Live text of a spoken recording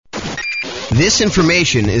This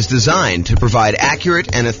information is designed to provide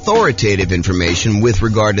accurate and authoritative information with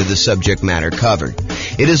regard to the subject matter covered.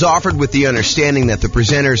 It is offered with the understanding that the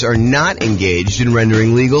presenters are not engaged in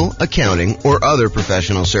rendering legal, accounting, or other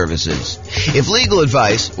professional services. If legal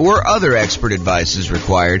advice or other expert advice is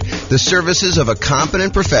required, the services of a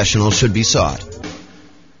competent professional should be sought.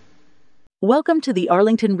 Welcome to the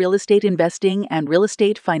Arlington Real Estate Investing and Real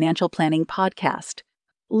Estate Financial Planning Podcast.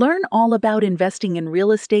 Learn all about investing in real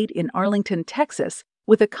estate in Arlington, Texas,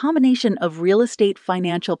 with a combination of real estate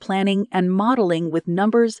financial planning and modeling with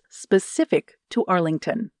numbers specific to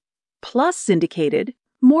Arlington. Plus syndicated,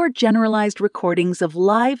 more generalized recordings of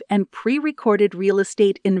live and pre-recorded real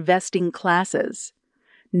estate investing classes.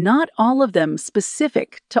 Not all of them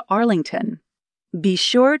specific to Arlington. Be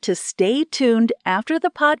sure to stay tuned after the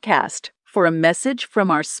podcast for a message from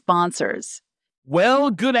our sponsors.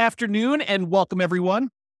 Well, good afternoon and welcome everyone.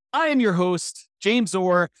 I am your host, James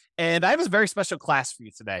Orr, and I have a very special class for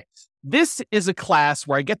you today. This is a class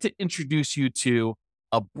where I get to introduce you to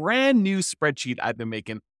a brand new spreadsheet I've been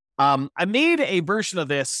making. I made a version of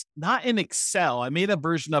this, not in Excel. I made a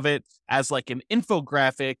version of it as like an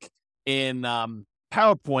infographic in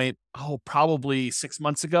PowerPoint, probably 6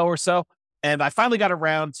 months ago or so. And I finally got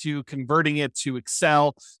around to converting it to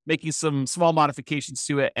Excel, making some small modifications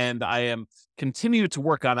to it, and I am continuing to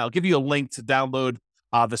work on it. I'll give you a link to download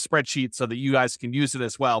the spreadsheet so that you guys can use it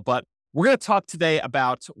as well. But we're going to talk today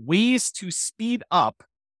about ways to speed up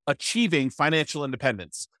achieving financial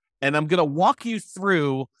independence. And I'm going to walk you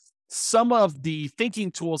through some of the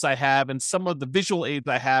thinking tools I have and some of the visual aids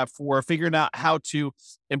I have for figuring out how to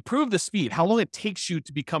improve the speed, how long it takes you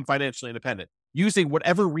to become financially independent, using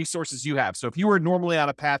whatever resources you have. So if you were normally on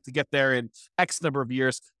a path to get there in X number of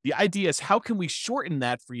years, the idea is how can we shorten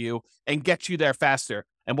that for you and get you there faster?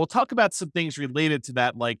 And we'll talk about some things related to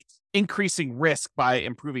that, like increasing risk by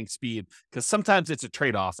improving speed, because sometimes it's a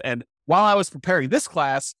trade-off. And while I was preparing this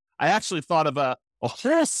class, I actually thought of a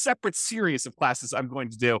whole separate series of classes I'm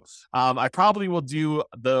going to do. I probably will do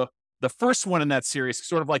the first one in that series,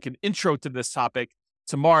 sort of like an intro to this topic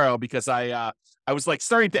tomorrow, because I was like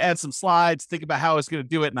starting to add some slides, think about how I was going to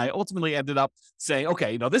do it. And I ultimately ended up saying,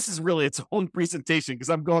 okay, this is really its own presentation because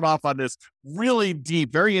I'm going off on this really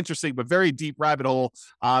deep, very interesting, but very deep rabbit hole.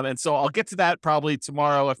 And so I'll get to that probably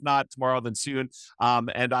tomorrow. If not tomorrow, then soon.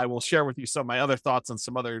 And I will share with you some of my other thoughts on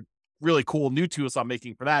some other really cool new tools I'm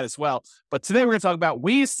making for that as well. But today we're going to talk about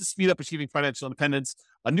ways to speed up achieving financial independence,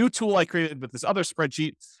 a new tool I created with this other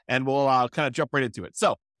spreadsheet, and we'll kind of jump right into it.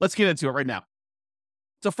 So let's get into it right now.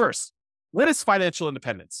 So first, what is financial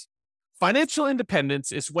independence? Financial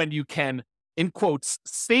independence is when you can, in quotes,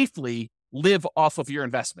 safely live off of your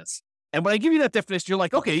investments. And when I give you that definition, you're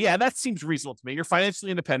like, okay, yeah, that seems reasonable to me. You're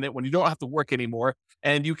financially independent when you don't have to work anymore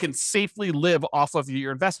and you can safely live off of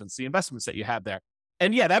your investments, the investments that you have there.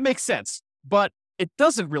 And yeah, that makes sense, but it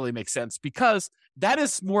doesn't really make sense because that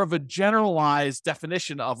is more of a generalized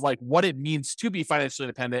definition of like what it means to be financially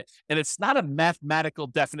independent. And it's not a mathematical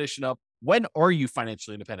definition of when are you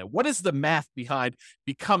financially independent? What is the math behind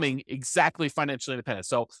becoming exactly financially independent?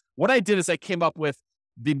 So what I did is I came up with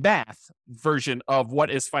the math version of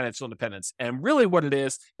what is financial independence. And really what it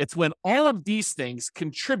is, it's when all of these things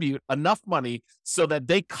contribute enough money so that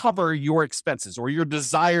they cover your expenses or your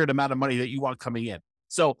desired amount of money that you want coming in.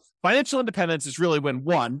 So financial independence is really when,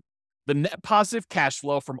 one, the net positive cash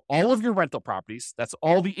flow from all of your rental properties, that's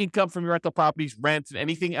all the income from your rental properties, rent, and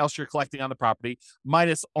anything else you're collecting on the property,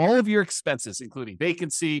 minus all of your expenses, including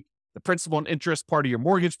vacancy, the principal and interest part of your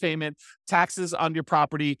mortgage payment, taxes on your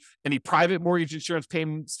property, any private mortgage insurance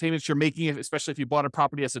payments you're making, especially if you bought a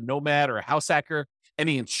property as a nomad or a house hacker,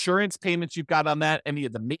 any insurance payments you've got on that, any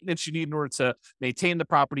of the maintenance you need in order to maintain the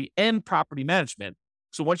property, and property management.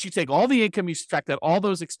 So once you take all the income, you subtract out all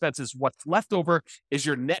those expenses, what's left over is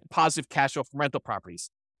your net positive cash flow from rental properties.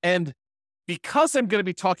 And because I'm going to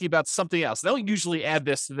be talking about something else, I don't usually add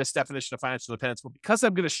this to this definition of financial independence, but because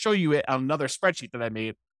I'm going to show you it on another spreadsheet that I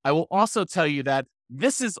made, I will also tell you that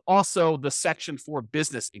this is also the section for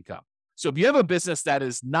business income. So if you have a business that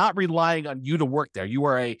is not relying on you to work there, you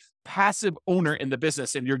are a passive owner in the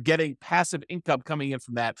business and you're getting passive income coming in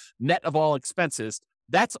from that net of all expenses,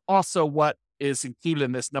 that's also what is included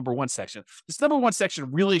in this number one section. This number one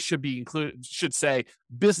section really should be included, should say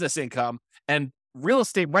business income, and real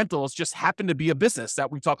estate rentals just happen to be a business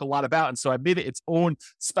that we talk a lot about. And so I made it its own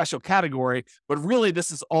special category, but really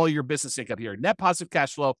this is all your business income here. Net positive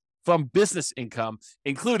cash flow from business income,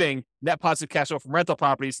 including net positive cash flow from rental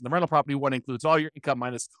properties. And the rental property one includes all your income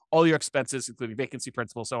minus all your expenses, including vacancy,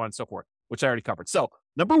 principal, so on and so forth, which I already covered. So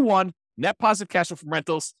number one, net positive cash flow from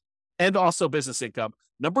rentals and also business income.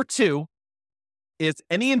 Number two is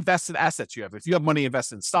any invested assets you have. If you have money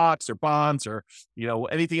invested in stocks or bonds or,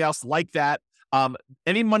 anything else like that,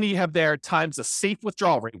 any money you have there times a safe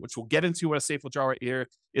withdrawal rate, which we'll get into what a safe withdrawal rate here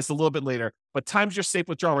is a little bit later, but times your safe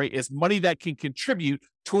withdrawal rate is money that can contribute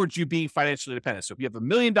towards you being financially independent. So if you have $1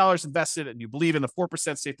 million invested and you believe in the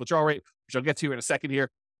 4% safe withdrawal rate, which I'll get to in a second here,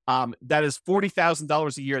 that is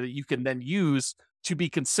 $40,000 a year that you can then use to be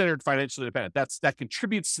considered financially independent. That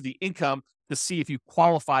contributes to the income to see if you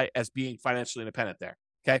qualify as being financially independent there.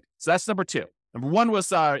 Okay. So that's number two. Number one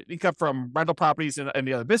was income from rental properties and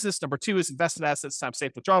the other business. Number two is invested assets times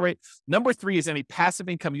safe withdrawal rate. Number three is any passive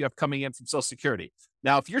income you have coming in from Social Security.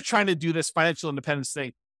 Now, if you're trying to do this financial independence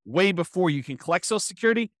thing way before you can collect Social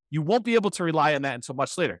Security, you won't be able to rely on that until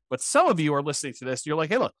much later. But some of you are listening to this, and you're like,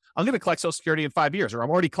 hey, look, I'm going to collect Social Security in 5 years, or I'm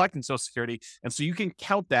already collecting Social Security. And so you can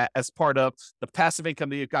count that as part of the passive income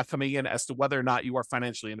that you've got coming in as to whether or not you are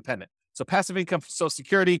financially independent. So passive income from Social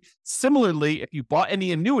Security. Similarly, if you bought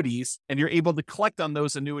any annuities and you're able to collect on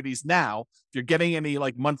those annuities now, if you're getting any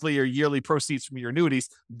like monthly or yearly proceeds from your annuities,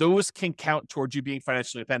 those can count towards you being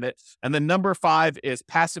financially independent. And then number five is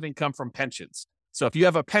passive income from pensions. So if you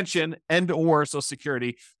have a pension and or Social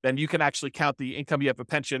Security, then you can actually count the income you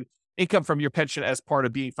have income from your pension as part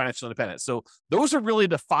of being financially independent. So those are really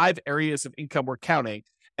the 5 areas of income we're counting.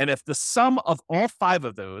 And if the sum of all 5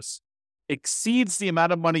 of those exceeds the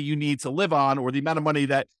amount of money you need to live on, or the amount of money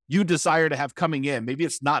that you desire to have coming in, maybe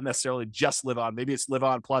it's not necessarily just live on, maybe it's live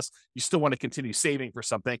on plus you still want to continue saving for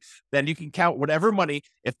something, then you can count whatever money.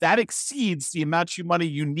 If that exceeds the amount of money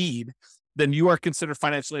you need, then you are considered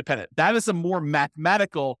financially independent. That is a more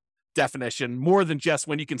mathematical definition, more than just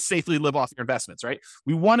when you can safely live off your investments, right?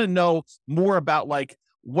 We want to know more about like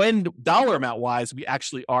when dollar amount wise, we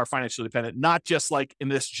actually are financially independent, not just like in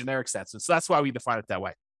this generic sense. And so that's why we define it that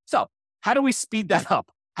way. So how do we speed that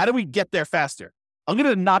up? How do we get there faster? I'm going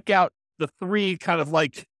to knock out the 3 kind of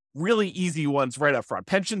like really easy ones right up front: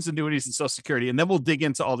 pensions, annuities, and Social Security. And then we'll dig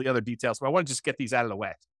into all the other details, but I want to just get these out of the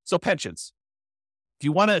way. So pensions. If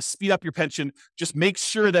you want to speed up your pension, just make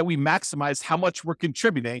sure that we maximize how much we're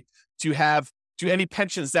contributing to any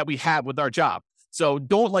pensions that we have with our job. So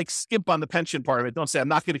don't like skimp on the pension part of it. Don't say, I'm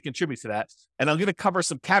not going to contribute to that. And I'm going to cover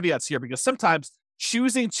some caveats here, because sometimes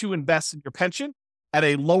choosing to invest in your pension at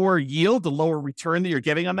a lower yield, the lower return that you're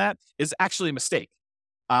getting on that, is actually a mistake.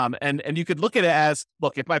 And you could look at it as,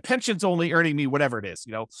 look, if my pension's only earning me whatever it is,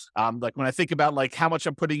 like when I think about like how much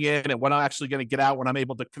I'm putting in and when I'm actually going to get out when I'm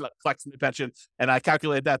able to collect the pension, and I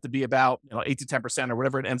calculate that to be about 8 to 10% or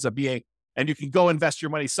whatever it ends up being, and you can go invest your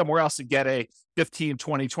money somewhere else and get a 15,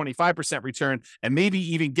 20, 25% return, and maybe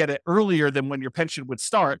even get it earlier than when your pension would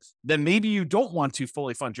start, then maybe you don't want to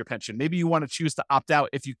fully fund your pension. Maybe you want to choose to opt out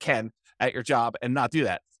if you can at your job and not do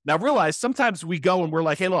that. Now realize sometimes we go and we're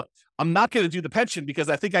like, hey, look, I'm not going to do the pension because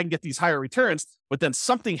I think I can get these higher returns, but then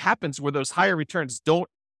something happens where those higher returns don't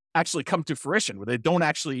actually come to fruition, where they don't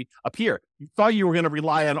actually appear. You thought you were going to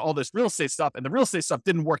rely on all this real estate stuff, and the real estate stuff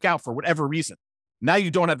didn't work out for whatever reason. Now you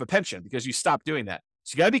don't have a pension because you stopped doing that.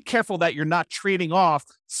 So you got to be careful that you're not trading off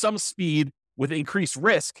some speed with increased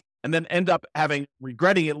risk and then end up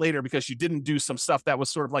regretting it later because you didn't do some stuff that was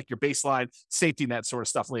sort of like your baseline safety net sort of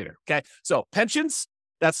stuff later. Okay. So pensions,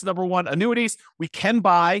 that's number one. Annuities, we can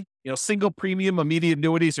buy, single premium immediate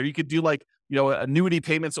annuities, or you could do like, annuity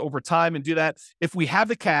payments over time and do that. If we have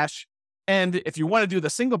the cash, and if you want to do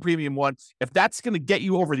the single premium one, if that's going to get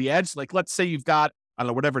you over the edge, like let's say you've got, I don't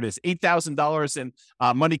know, whatever it is, $8,000 in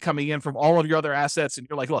money coming in from all of your other assets. And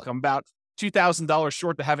you're like, look, I'm about $2,000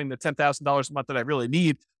 short to having the $10,000 a month that I really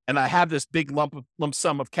need. And I have this big lump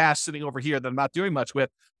sum of cash sitting over here that I'm not doing much with.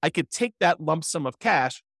 I could take that lump sum of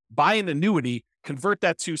cash, buy an annuity, convert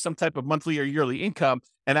that to some type of monthly or yearly income,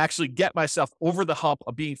 and actually get myself over the hump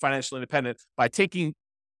of being financially independent by taking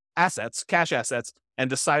cash assets, and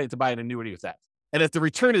deciding to buy an annuity with that. And if the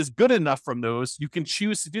return is good enough from those, you can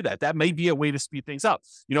choose to do that. That may be a way to speed things up.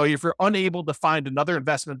 If you're unable to find another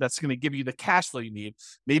investment that's going to give you the cash flow you need,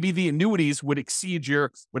 maybe the annuities would exceed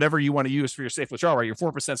your whatever you want to use for your safe withdrawal rate, your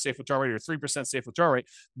 4% safe withdrawal rate, or 3% safe withdrawal rate.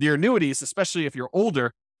 The annuities, especially if you're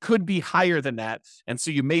older, could be higher than that. And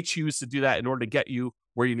so you may choose to do that in order to get you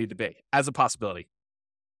where you need to be as a possibility.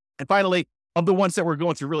 And finally, of the ones that we're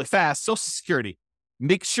going through really fast, Social Security.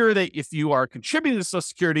 Make sure that if you are contributing to Social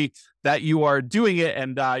Security, that you are doing it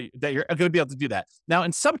and that you're going to be able to do that. Now,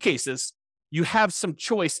 in some cases, you have some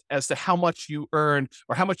choice as to how much you earn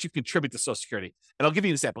or how much you contribute to Social Security. And I'll give you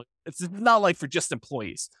an example. It's not like for just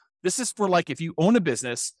employees. This is for like if you own a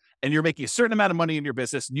business and you're making a certain amount of money in your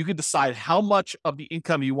business, and you can decide how much of the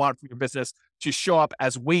income you want from your business to show up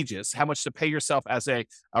as wages, how much to pay yourself as a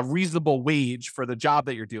reasonable wage for the job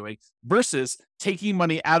that you're doing, versus taking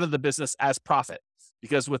money out of the business as profit.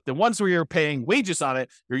 Because with the ones where you're paying wages on it,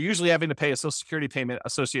 you're usually having to pay a Social Security payment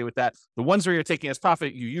associated with that. The ones where you're taking as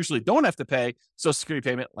profit, you usually don't have to pay Social Security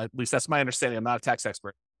payment. At least that's my understanding. I'm not a tax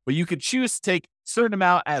expert. But you could choose to take a certain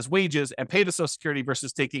amount as wages and pay the Social Security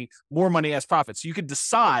versus taking more money as profit. So you could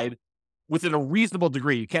decide within a reasonable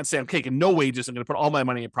degree. You can't say, I'm taking no wages, I'm going to put all my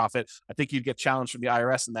money in profit. I think you'd get challenged from the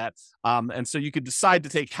IRS in that. And so you could decide to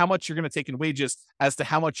take how much you're going to take in wages as to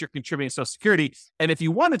how much you're contributing to Social Security. And if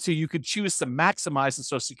you wanted to, you could choose to maximize the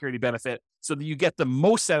Social Security benefit so that you get the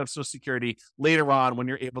most out of Social Security later on when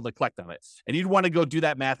you're able to collect on it. And you'd want to go do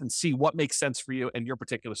that math and see what makes sense for you in your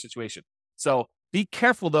particular situation. So be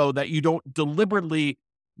careful, though, that you don't deliberately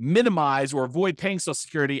minimize or avoid paying Social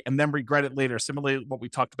Security and then regret it later. Similarly, what we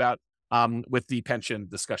talked about with the pension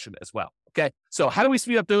discussion as well. Okay. So how do we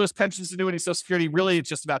speed up those pensions, annuities, Social Security? Really, it's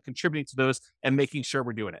just about contributing to those and making sure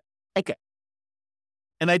we're doing it. Okay.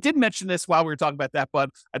 And I did mention this while we were talking about that, but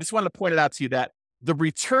I just wanted to point it out to you that the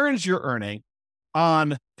returns you're earning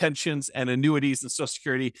on pensions and annuities and Social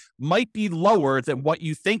Security might be lower than what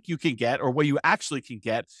you think you can get or what you actually can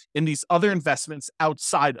get in these other investments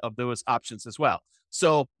outside of those options as well.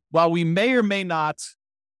 So while we may or may not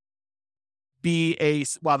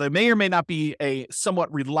while there may or may not be a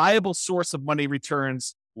somewhat reliable source of money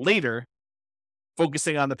returns later,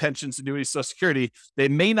 focusing on the pensions, annuities, Social Security, they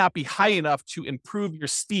may not be high enough to improve your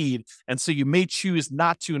speed. And so you may choose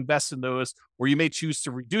not to invest in those, or you may choose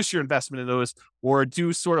to reduce your investment in those, or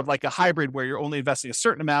do sort of like a hybrid where you're only investing a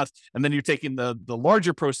certain amount, and then you're taking the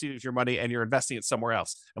larger proceeds of your money and you're investing it somewhere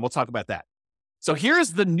else. And we'll talk about that. So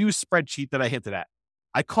here's the new spreadsheet that I hinted at.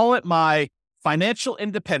 I call it my financial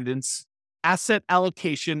independence, asset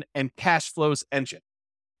allocation, and cash flows engine.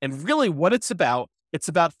 And really what it's about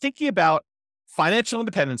thinking about financial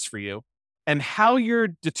independence for you and how you're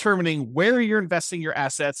determining where you're investing your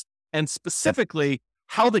assets, and specifically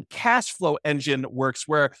how the cash flow engine works,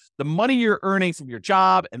 where the money you're earning from your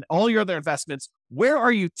job and all your other investments, where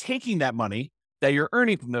are you taking that money that you're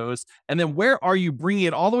earning from those? And then where are you bringing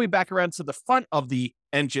it all the way back around to the front of the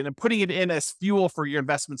engine and putting it in as fuel for your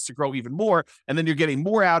investments to grow even more? And then you're getting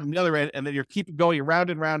more out on the other end, and then you're keeping going around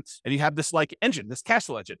and around, and you have this like engine, this cash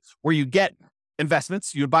flow engine, where you get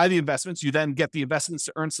investments, you buy the investments, you then get the investments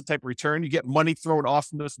to earn some type of return, you get money thrown off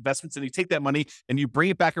from those investments, and you take that money and you bring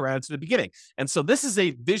it back around to the beginning. And so this is a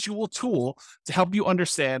visual tool to help you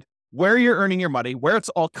understand where you're earning your money, where it's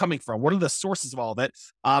all coming from, what are the sources of all of it,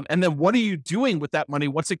 and then what are you doing with that money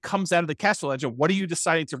once it comes out of the cash flow engine? What are you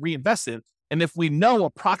deciding to reinvest in? And if we know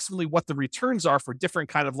approximately what the returns are for different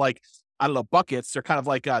kind of like, I don't know, buckets, they're kind of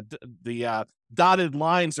like the dotted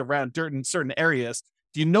lines around certain areas.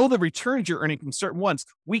 Do you know the returns you're earning from certain ones?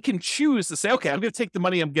 We can choose to say, okay, I'm going to take the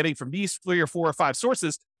money I'm getting from these 3 or 4 or 5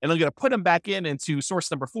 sources, and I'm going to put them back into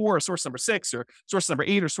source number 4 or source number 6 or source number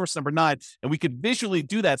 8 or source number 9. And we could visually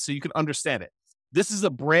do that so you can understand it. This is a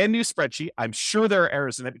brand new spreadsheet. I'm sure there are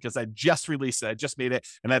errors in it because I just released it. I just made it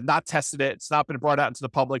and I've not tested it. It's not been brought out into the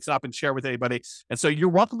public. It's not been shared with anybody. And so you're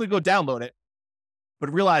welcome to go download it,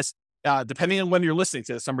 but realize, depending on when you're listening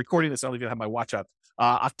to this, I'm recording this. I don't even have my watch up.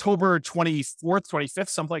 October 24th, 25th,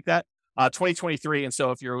 something like that, 2023. And so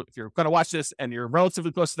if you're going to watch this and you're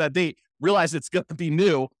relatively close to that date, realize it's going to be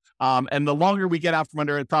new. And the longer we get out from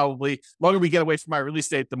under it, probably longer we get away from my release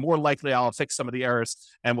date, the more likely I'll fix some of the errors,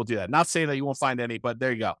 and we'll do that. Not saying that you won't find any, but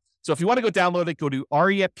there you go. So if you want to go download it, go to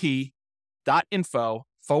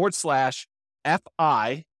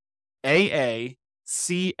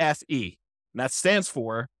refp.info/FIAACFE. And that stands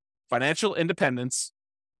for Financial Independence,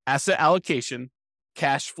 Asset Allocation,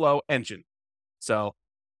 Cash Flow Engine. So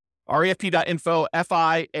refp.info,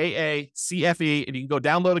 FIAACFE, and you can go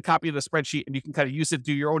download a copy of the spreadsheet and you can kind of use it,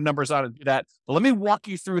 do your own numbers on it, and do that. But let me walk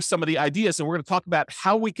you through some of the ideas, and we're going to talk about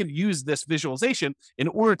how we can use this visualization in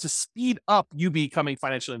order to speed up you becoming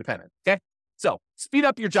financially independent. Okay. So speed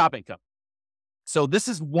up your job income. So this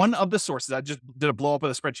is one of the sources. I just did a blow up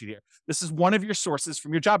of the spreadsheet here. This is one of your sources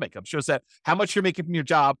from your job income. Shows that how much you're making from your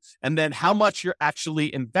job and then how much you're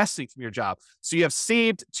actually investing from your job. So you have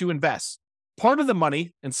saved to invest. Part of the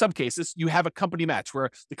money, in some cases, you have a company match where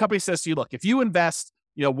the company says to you, look, if you invest,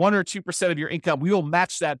 1 or 2% of your income, we will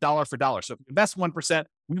match that dollar for dollar. So if you invest 1%,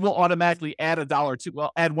 we will automatically add add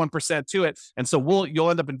 1% to it. And so you'll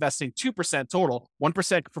end up investing 2% total,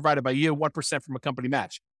 1% provided by you, 1% from a company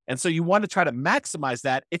match. And so you want to try to maximize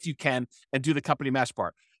that if you can and do the company match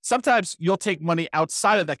part. Sometimes you'll take money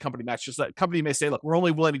outside of that company match. Just that company may say, look, we're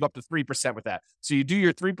only willing to go up to 3% with that. So you do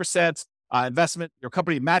your 3% investment, your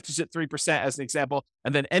company matches it 3% as an example.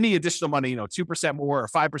 And then any additional money, 2% more or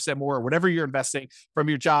 5% more or whatever you're investing from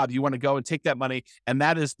your job, you want to go and take that money. And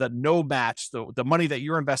that is the no match, the money that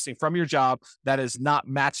you're investing from your job that is not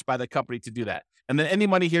matched by the company to do that. And then any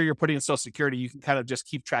money here you're putting in Social Security, you can kind of just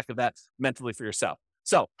keep track of that mentally for yourself.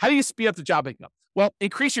 So how do you speed up the job income? Well,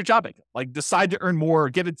 increase your job income. Like decide to earn more, or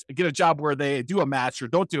get a job where they do a match or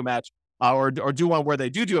don't do a match, or do one where they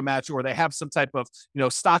do a match, or they have some type of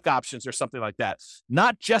stock options or something like that.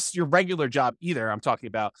 Not just your regular job either. I'm talking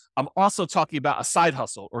about. I'm also talking about a side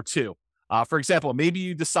hustle or two. For example, maybe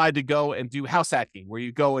you decide to go and do house hacking, where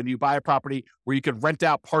you go and you buy a property where you could rent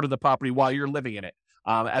out part of the property while you're living in it.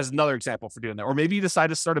 As another example for doing that. Or maybe you decide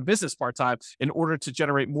to start a business part-time in order to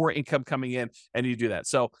generate more income coming in, and you do that.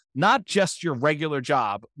 So not just your regular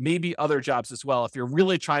job, maybe other jobs as well. If you're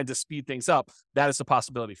really trying to speed things up, that is a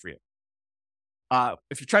possibility for you.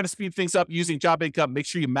 If you're trying to speed things up using job income, make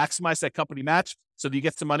sure you maximize that company match so that you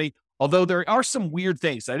get some money. Although there are some weird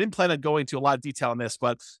things. I didn't plan on going into a lot of detail on this,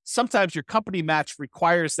 but sometimes your company match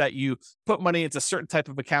requires that you put money into certain type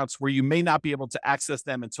of accounts where you may not be able to access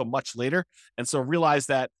them until much later. And so realize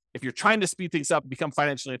that if you're trying to speed things up and become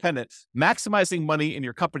financially independent, maximizing money in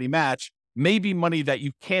your company match may be money that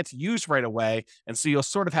you can't use right away. And so you'll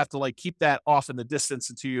sort of have to keep that off in the distance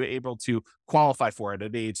until you're able to qualify for it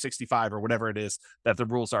at age 65 or whatever it is that the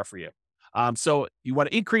rules are for you. So you want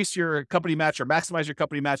to increase your company match or maximize your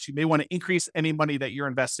company match. You may want to increase any money that you're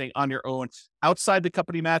investing on your own outside the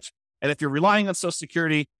company match. And if you're relying on Social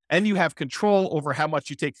Security and you have control over how much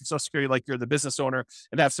you take from Social Security, like you're the business owner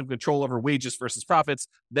and have some control over wages versus profits,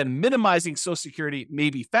 then minimizing Social Security may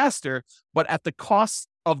be faster, but at the cost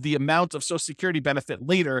of the amount of Social Security benefit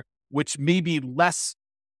later, which may be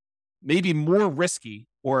more risky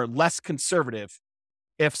or less conservative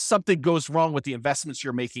if something goes wrong with the investments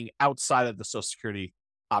you're making outside of the Social Security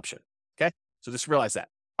option. Okay. So just realize that.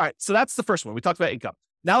 All right. So that's the first one. We talked about income.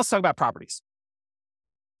 Now let's talk about properties.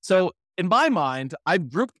 So in my mind,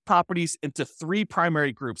 I've grouped properties into three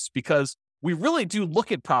primary groups because we really do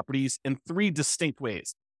look at properties in three distinct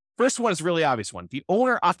ways. First one is a really obvious one, the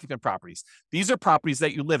owner-occupant properties. These are properties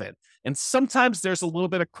that you live in. And sometimes there's a little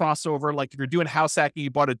bit of crossover, like if you're doing house hacking,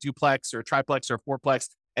 you bought a duplex or a triplex or a fourplex,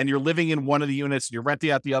 and you're living in one of the units and you're renting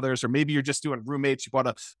out the others, or maybe you're just doing roommates. You bought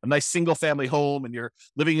a nice single family home and you're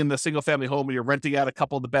living in the single family home and you're renting out a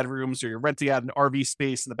couple of the bedrooms, or you're renting out an RV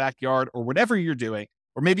space in the backyard, or whatever you're doing.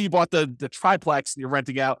 Or maybe you bought the triplex and you're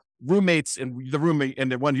renting out roommates in the roommate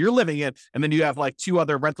and the one you're living in. And then you have two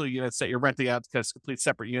other rental units that you're renting out because complete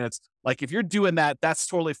separate units. If you're doing that, that's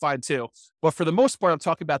totally fine too. But for the most part, I'm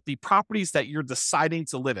talking about the properties that you're deciding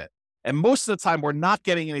to live in. And most of the time, we're not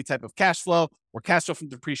getting any type of cash flow or cash flow from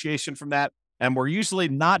depreciation from that. And we're usually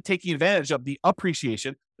not taking advantage of the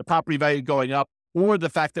appreciation, the property value going up, or the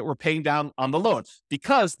fact that we're paying down on the loan,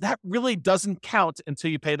 because that really doesn't count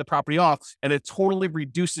until you pay the property off, and it totally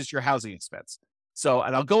reduces your housing expense. So,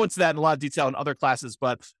 and I'll go into that in a lot of detail in other classes,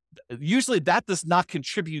 but usually that does not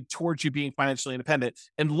contribute towards you being financially independent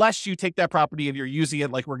unless you take that property and you're using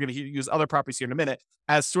it, like we're going to use other properties here in a minute,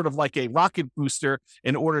 as sort of like a rocket booster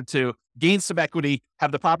in order to gain some equity,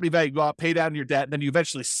 have the property value go up, pay down your debt, and then you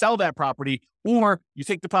eventually sell that property, or you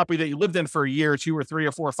take the property that you lived in for a year or two or three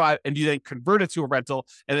or four or five, and you then convert it to a rental.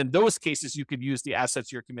 And in those cases, you could use the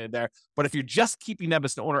assets you're committed there. But if you're just keeping them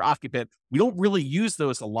as an owner occupant, we don't really use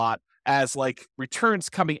those a lot as returns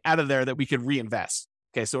coming out of there that we could reinvest.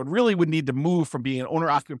 Okay, so it really would need to move from being an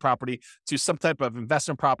owner-occupant property to some type of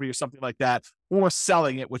investment property or something like that, or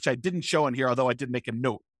selling it, which I didn't show in here, although I did make a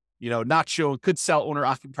note. Not shown, could sell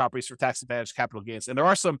owner-occupant properties for tax-advantaged capital gains. And there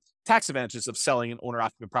are some tax advantages of selling an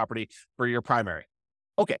owner-occupant property for your primary.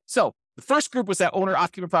 Okay, so the first group was that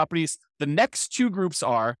owner-occupant properties. The next two groups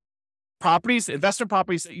are properties, investment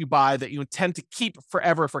properties that you buy that you intend to keep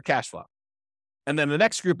forever for cash flow. And then the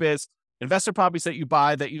next group is investment properties that you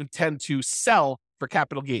buy that you intend to sell for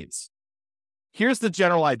capital gains. Here's the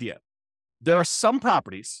general idea. There are some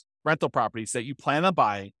properties, rental properties, that you plan on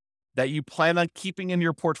buying, that you plan on keeping in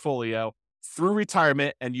your portfolio through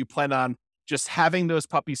retirement, and you plan on just having those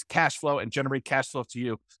puppies cash flow and generate cash flow to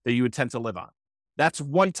you that you intend to live on. That's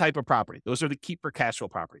one type of property. Those are the keep for cash flow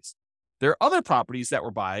properties. There are other properties that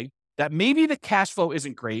we're buying that maybe the cash flow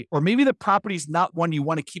isn't great, or maybe the property is not one you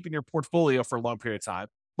want to keep in your portfolio for a long period of time,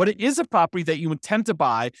 but it is a property that you intend to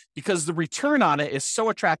buy because the return on it is so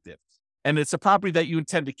attractive. And it's a property that you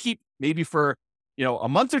intend to keep maybe for, a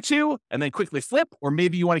month or two and then quickly flip, or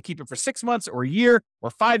maybe you want to keep it for 6 months or a year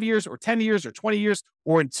or 5 years or 10 years or 20 years,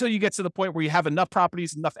 or until you get to the point where you have enough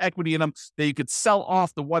properties, enough equity in them that you could sell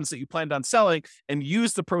off the ones that you planned on selling and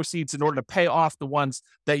use the proceeds in order to pay off the ones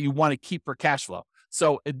that you want to keep for cash flow.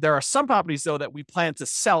 So there are some properties, though, that we plan to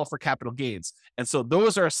sell for capital gains. And so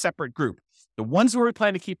those are a separate group. The ones where we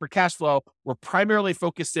plan to keep for cash flow, we're primarily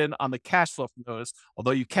focused in on the cash flow from those,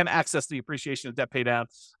 although you can access the appreciation of debt pay down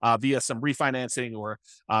via some refinancing or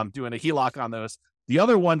doing a HELOC on those. The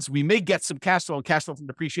other ones, we may get some cash flow and cash flow from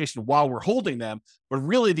depreciation while we're holding them, but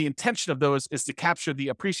really the intention of those is to capture the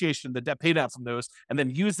appreciation, the debt pay down from those, and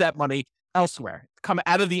then use that money elsewhere, come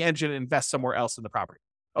out of the engine and invest somewhere else in the property.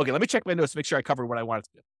 Okay, let me check my notes to make sure I covered what I wanted to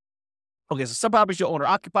do. Okay, so some properties you'll own or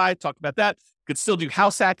occupy, talked about that. You could still do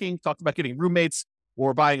house hacking, talked about getting roommates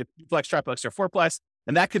or buying a duplex, triplex, or fourplex.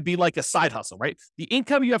 And that could be like a side hustle, right? The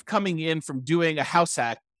income you have coming in from doing a house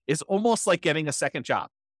hack is almost like getting a second job,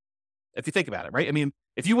 if you think about it, right? I mean,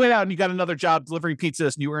 if you went out and you got another job delivering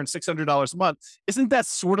pizzas and you earn $600 a month, isn't that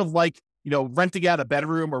sort of like, renting out a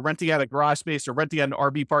bedroom or renting out a garage space or renting out an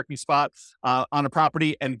RV parking spot on a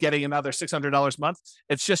property and getting another $600 a month?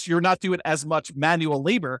 It's just you're not doing as much manual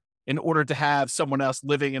labor in order to have someone else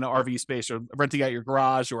living in an RV space or renting out your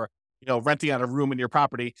garage or, renting out a room in your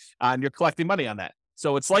property and you're collecting money on that.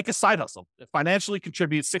 So it's like a side hustle. It financially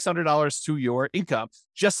contributes $600 to your income,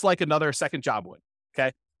 just like another second job would.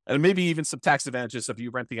 Okay. And maybe even some tax advantages of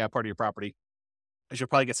you renting out part of your property, as you'll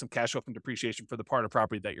probably get some cash flow from depreciation for the part of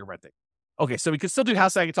property that you're renting. Okay. So we can still do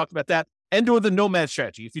house hacking, talked about that, and or the nomad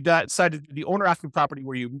strategy. If you decide to do the owner occupant property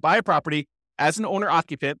where you buy a property as an owner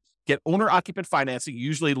occupant, get owner-occupant financing,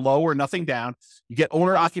 usually low or nothing down. You get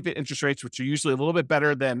owner-occupant interest rates, which are usually a little bit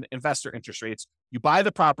better than investor interest rates. You buy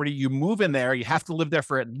the property, you move in there. You have to live there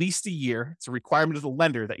for at least a year. It's a requirement of the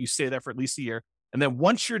lender that you stay there for at least a year. And then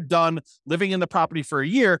once you're done living in the property for a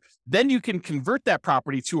year, then you can convert that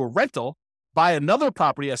property to a rental, buy another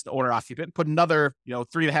property as the owner-occupant, put another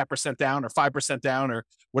 3.5% down or 5% down or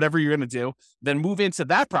whatever you're going to do, then move into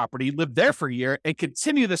that property, live there for a year, and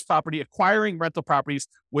continue this property, acquiring rental properties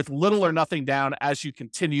with little or nothing down as you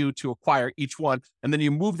continue to acquire each one. And then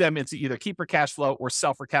you move them into either keeper cash flow or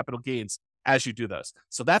sell for capital gains as you do those.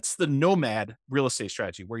 So that's the nomad real estate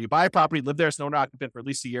strategy, where you buy a property, live there as an owner-occupant for at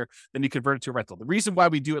least a year, then you convert it to a rental. The reason why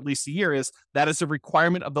we do at least a year is that is a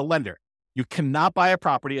requirement of the lender. You cannot buy a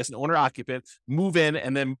property as an owner-occupant, move in,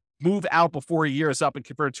 and then move out before a year is up and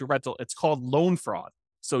convert it to a rental. It's called loan fraud.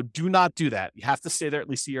 So do not do that. You have to stay there at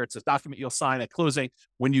least a year. It's a document you'll sign at closing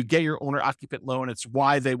when you get your owner-occupant loan. It's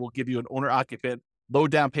why they will give you an owner-occupant low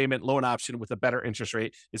down payment loan option with a better interest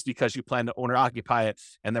rate, is because you plan to owner-occupy it,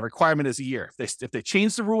 and the requirement is a year. If they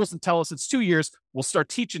change the rules and tell us it's 2 years, we'll start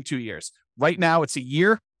teaching 2 years. Right now, it's a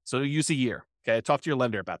year, so use a year. Okay, talk to your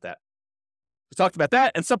lender about that. We talked about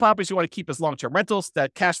that. And some properties you want to keep as long-term rentals.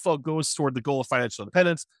 That cash flow goes toward the goal of financial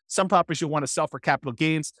independence. Some properties you'll want to sell for capital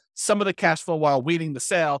gains. Some of the cash flow while waiting the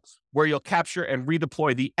sale, where you'll capture and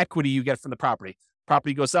redeploy the equity you get from the property.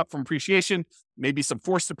 Property goes up from appreciation, maybe some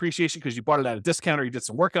forced appreciation because you bought it at a discount or you did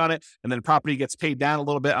some work on it, and then property gets paid down a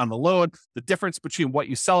little bit on the loan. The difference between what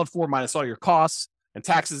you sell it for minus all your costs and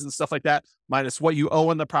taxes and stuff like that, minus what you owe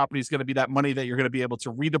on the property, is going to be that money that you're going to be able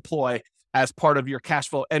to redeploy as part of your cash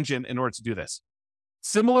flow engine in order to do this.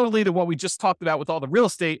 Similarly to what we just talked about with all the real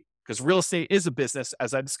estate, because real estate is a business,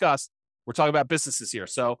 as I discussed, we're talking about businesses here.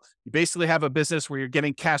 So you basically have a business where you're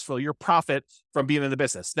getting cash flow, your profit from being in the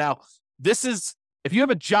business. Now, this is, if you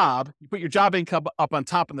have a job, you put your job income up on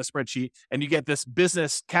top in the spreadsheet and you get this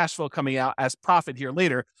business cash flow coming out as profit here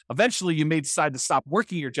later. Eventually, you may decide to stop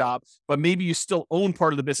working your job, but maybe you still own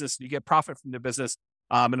part of the business and you get profit from the business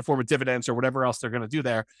in the form of dividends or whatever else they're going to do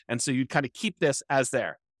there. And so you kind of keep this as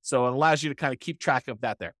there. So it allows you to kind of keep track of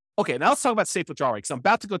that there. Okay, now let's talk about safe withdrawal rate, because I'm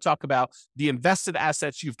about to go talk about the invested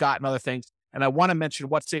assets you've got and other things. And I want to mention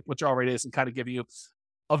what safe withdrawal rate is and kind of give you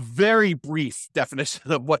a very brief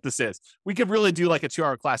definition of what this is. We could really do like a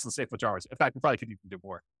 2-hour class on safe withdrawal rates. In fact, we probably could even do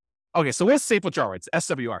more. Okay, so where's safe withdrawal rates?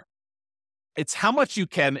 SWR. It's how much you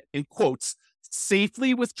can, in quotes,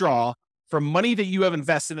 safely withdraw from money that you have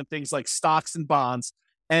invested in things like stocks and bonds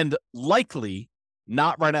and likely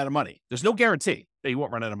not run out of money. There's no guarantee that you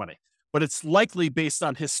won't run out of money, but it's likely based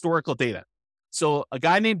on historical data. So a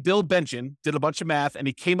guy named Bill Bengen did a bunch of math and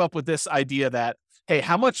he came up with this idea that, hey,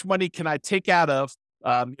 how much money can I take out of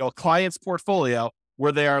a client's portfolio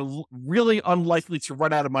where they are really unlikely to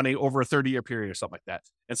run out of money over a 30-year period or something like that.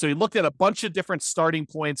 And so he looked at a bunch of different starting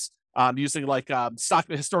points using like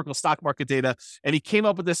historical stock market data, and he came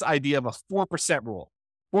up with this idea of a 4% rule.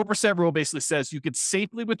 4% rule basically says you could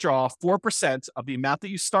safely withdraw 4% of the amount that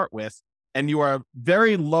you start with, and you are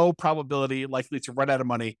very low probability likely to run out of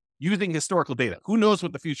money using historical data. Who knows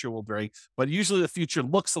what the future will bring, but usually the future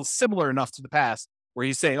looks similar enough to the past where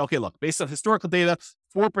he's saying, okay, look, based on historical data,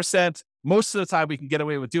 4%, most of the time we can get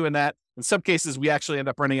away with doing that. In some cases, we actually end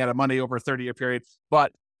up running out of money over a 30-year period,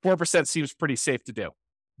 but 4% seems pretty safe to do.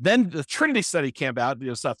 Then the Trinity study came out. It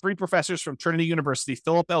was 3 professors from Trinity University,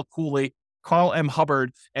 Philip L. Cooley Carl M.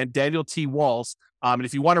 Hubbard and Daniel T. Walls. And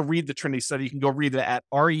if you want to read the Trinity study, you can go read it at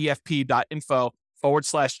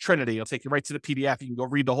refp.info/Trinity. It'll take you right to the PDF. You can go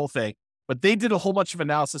read the whole thing. But they did a whole bunch of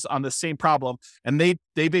analysis on the same problem. And they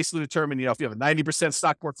basically determined, if you have a 90%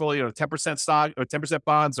 stock portfolio, or 10% stock, or 10%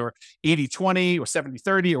 bonds, or 80-20, or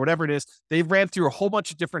 70-30, or whatever it is, they ran through a whole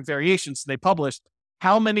bunch of different variations. And they published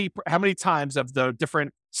how many times of the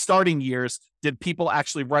different starting years did people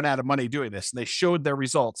actually run out of money doing this? And they showed their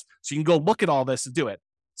results. So you can go look at all this and do it.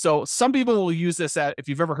 So some people will use this if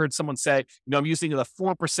you've ever heard someone say, I'm using the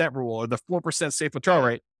 4% rule or the 4% safe withdrawal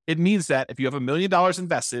rate. It means that if you have $1 million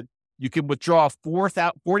invested, you can withdraw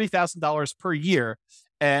 $40,000 per year,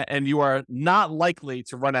 and you are not likely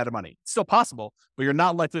to run out of money. It's still possible, but you're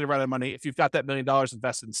not likely to run out of money if you've got that $1 million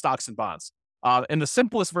invested in stocks and bonds. In the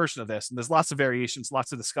simplest version of this, and there's lots of variations,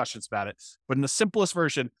 lots of discussions about it, but in the simplest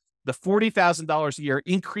version, the $40,000 a year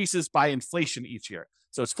increases by inflation each year.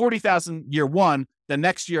 So it's $40,000 year one, the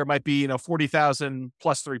next year might be, $40,000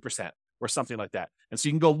 plus 3% or something like that. And so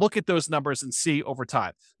you can go look at those numbers and see over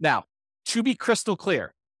time. Now, to be crystal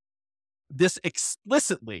clear, this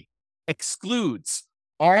explicitly excludes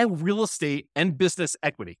all real estate and business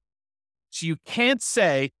equity. So you can't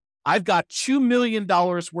say, I've got $2 million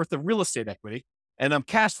worth of real estate equity and I'm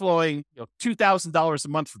cash flowing $2,000 a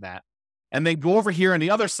month from that. And then go over here on the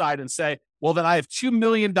other side and say, well, then I have $2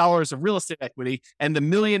 million of real estate equity and $1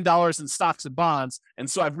 million in stocks and bonds. And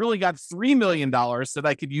so I've really got $3 million that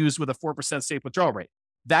I could use with a 4% safe withdrawal rate.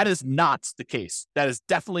 That is not the case. That is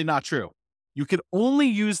definitely not true. You can only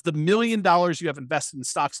use the $1 million you have invested in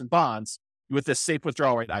stocks and bonds with this safe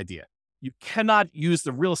withdrawal rate idea. You cannot use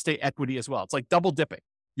the real estate equity as well. It's like double dipping.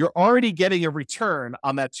 You're already getting a return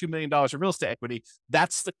on that $2 million of real estate equity.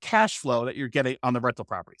 That's the cash flow that you're getting on the rental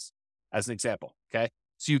properties, as an example. Okay.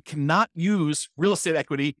 So you cannot use real estate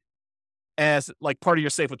equity as like part of your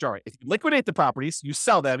safe withdrawal rate. If you liquidate the properties, you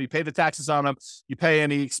sell them, you pay the taxes on them, you pay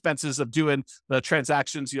any expenses of doing the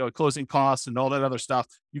transactions, closing costs and all that other stuff.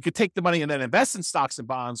 You could take the money and then invest in stocks and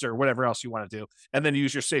bonds or whatever else you want to do, and then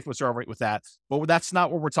use your safe withdrawal rate with that. But that's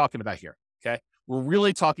not what we're talking about here. Okay. We're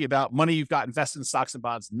really talking about money you've got invested in stocks and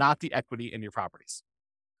bonds, not the equity in your properties.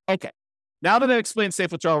 Okay. Now that I explained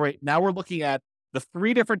safe withdrawal rate, now we're looking at the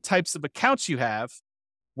 3 different types of accounts you have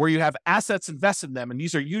where you have assets invested in them. And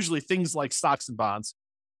these are usually things like stocks and bonds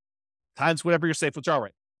times whatever your safe withdrawal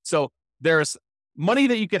rate. So there's money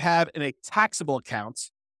that you could have in a taxable account.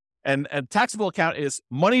 And a taxable account is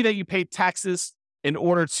money that you pay taxes in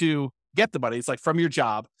order to get the money. It's like from your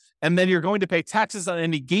job. And then you're going to pay taxes on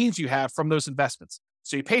any gains you have from those investments.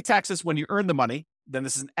 So you pay taxes when you earn the money. Then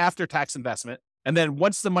this is an after-tax investment. And then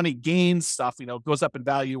once the money gains stuff, goes up in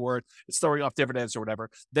value or it's throwing off dividends or whatever,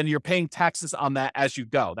 then you're paying taxes on that as you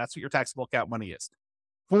go. That's what your taxable account money is.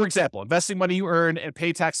 For example, investing money you earn and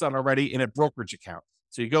pay tax on already in a brokerage account.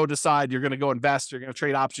 So you go decide you're going to go invest, you're going to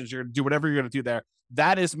trade options, you're going to do whatever you're going to do there.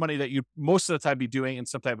 That is money that you most of the time be doing in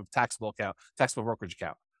some type of taxable account, taxable brokerage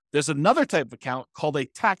account. There's another type of account called a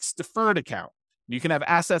tax deferred account. You can have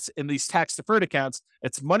assets in these tax deferred accounts.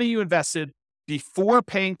 It's money you invested before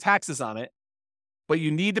paying taxes on it, but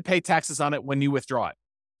you need to pay taxes on it when you withdraw it.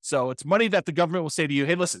 So it's money that the government will say to you,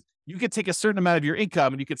 hey, listen, you could take a certain amount of your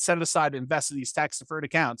income and you could set it aside to invest in these tax deferred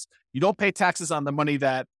accounts. You don't pay taxes on the money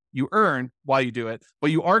that you earn while you do it,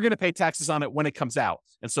 but you are going to pay taxes on it when it comes out.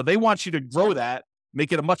 And so they want you to grow that,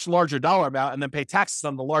 make it a much larger dollar amount, and then pay taxes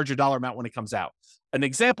on the larger dollar amount when it comes out. An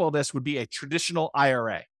example of this would be a traditional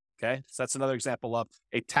IRA. Okay. So that's another example of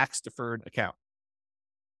a tax deferred account.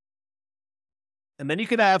 And then you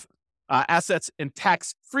could have assets in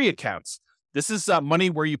tax-free accounts. This is money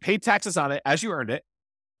where you pay taxes on it as you earned it,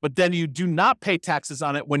 but then you do not pay taxes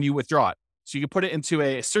on it when you withdraw it. So you can put it into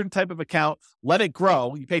a certain type of account, let it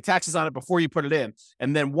grow. You pay taxes on it before you put it in.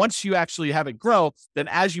 And then once you actually have it grow, then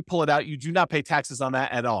as you pull it out, you do not pay taxes on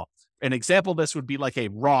that at all. An example of this would be like a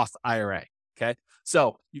Roth IRA. Okay.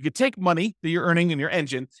 So you could take money that you're earning in your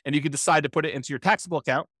engine and you could decide to put it into your taxable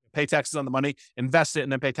account, pay taxes on the money, invest it,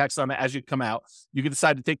 and then pay taxes on it as you come out. You can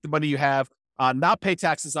decide to take the money you have, not pay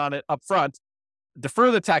taxes on it up front,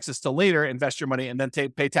 defer the taxes till later, invest your money, and then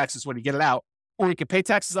pay taxes when you get it out. Or you can pay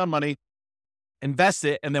taxes on money, invest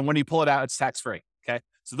it, and then when you pull it out, it's tax-free. Okay.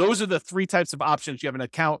 So those are the 3 types of options. You have an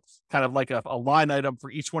account, kind of like a line item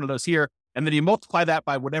for each one of those here. And then you multiply that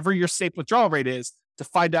by whatever your safe withdrawal rate is to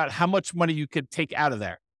find out how much money you could take out of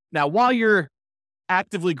there. Now, while you're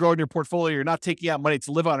actively growing your portfolio, you're not taking out money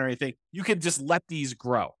to live on or anything, you can just let these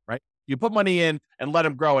grow, right? You put money in and let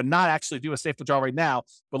them grow and not actually do a safe withdrawal right now.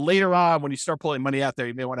 But later on, when you start pulling money out there,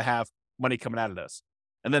 you may want to have money coming out of those.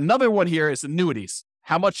 And then another one here is annuities.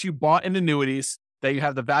 How much you bought in annuities that you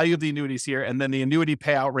have the value of the annuities here, and then the annuity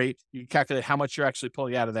payout rate, you calculate how much you're actually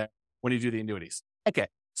pulling out of there when you do the annuities. Okay,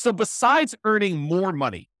 so besides earning more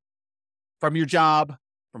money from your job,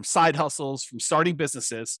 from side hustles, from starting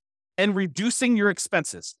businesses, and reducing your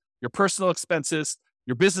expenses, your personal expenses,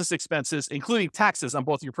 your business expenses, including taxes on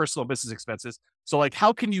both your personal and business expenses. So like,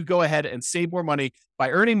 how can you go ahead and save more money by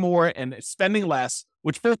earning more and spending less,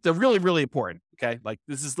 which both are really, really important. Okay. Like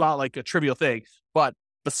this is not like a trivial thing, but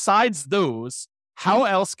besides those, how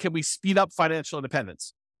else can we speed up financial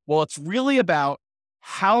independence? Well, it's really about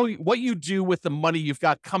what you do with the money you've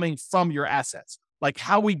got coming from your assets, like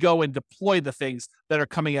how we go and deploy the things that are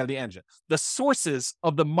coming out of the engine, the sources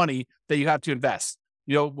of the money that you have to invest.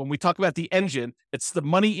 You know, when we talk about the engine, it's the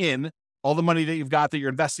money in, all the money that you've got that you're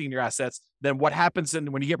investing in your assets. Then what happens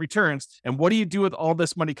when you get returns, and what do you do with all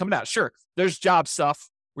this money coming out? Sure, there's job stuff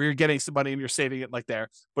where you're getting some money and you're saving it like there.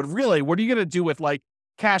 But really, what are you going to do with like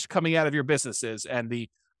cash coming out of your businesses and the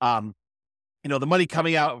money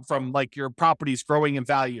coming out from like your properties growing in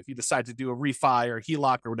value if you decide to do a refi or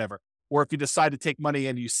HELOC or whatever, or if you decide to take money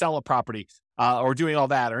and you sell a property or doing all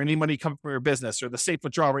that, or any money coming from your business or the safe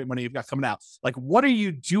withdrawal rate money you've got coming out. Like, what are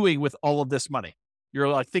you doing with all of this money? You're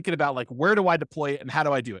like thinking about like, where do I deploy it and how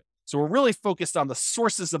do I do it? So we're really focused on the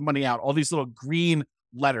sources of money out, all these little green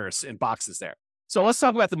letters in boxes there. So let's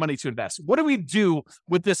talk about the money to invest. What do we do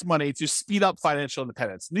with this money to speed up financial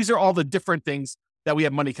independence? And these are all the different things that we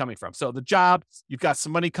have money coming from. So the job, you've got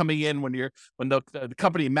some money coming in when the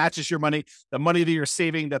company matches your money, the money that you're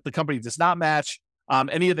saving that the company does not match.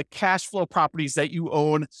 Any of the cash flow properties that you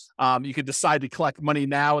own, you could decide to collect money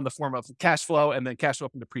now in the form of cash flow and then cash flow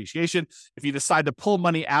from depreciation. If you decide to pull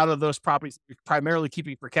money out of those properties, you're primarily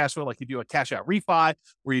keeping for cash flow, like you do a cash out refi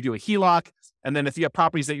or you do a HELOC. And then if you have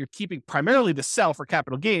properties that you're keeping primarily to sell for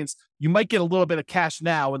capital gains, you might get a little bit of cash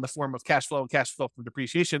now in the form of cash flow and cash flow from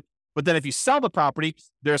depreciation. But then if you sell the property,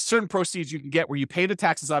 there are certain proceeds you can get where you pay the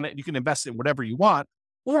taxes on it and you can invest in whatever you want.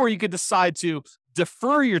 Or you could decide to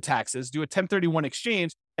defer your taxes, do a 1031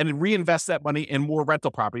 exchange, and reinvest that money in more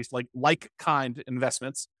rental properties, like kind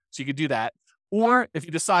investments. So you could do that. Or if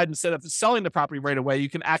you decide instead of selling the property right away, you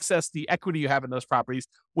can access the equity you have in those properties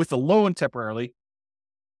with a loan temporarily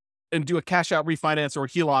and do a cash out refinance or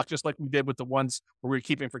HELOC, just like we did with the ones where we were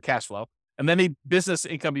keeping for cash flow. And then any business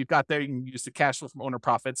income you've got there, you can use the cash flow from owner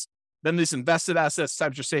profits. Then these invested assets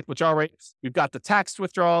times your safe withdrawal rate. We've got the tax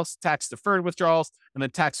withdrawals, tax deferred withdrawals, and then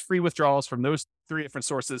tax-free withdrawals from those three different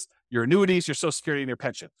sources, your annuities, your Social Security, and your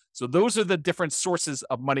pension. So those are the different sources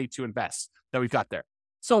of money to invest that we've got there.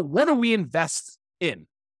 So what do we invest in?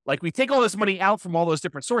 Like we take all this money out from all those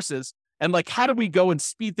different sources, and like, how do we go and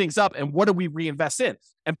speed things up? And what do we reinvest in?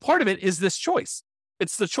 And part of it is this choice.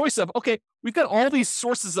 It's the choice of, okay, we've got all these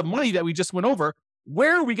sources of money that we just went over.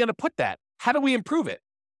 Where are we going to put that? How do we improve it?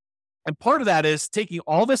 And part of that is taking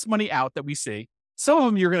all this money out that we see. Some of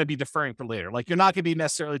them you're going to be deferring for later. Like you're not going to be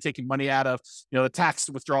necessarily taking money out of, the tax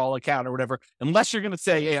withdrawal account or whatever, unless you're going to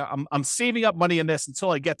say, hey, I'm saving up money in this until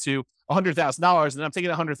I get to $100,000, and then I'm taking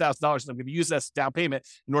 $100,000 and I'm going to use that as down payment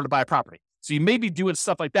in order to buy a property. So you may be doing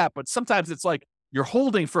stuff like that, but sometimes it's like you're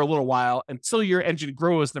holding for a little while until your engine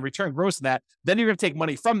grows and the return grows in that. Then you're going to take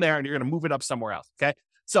money from there and you're going to move it up somewhere else. Okay.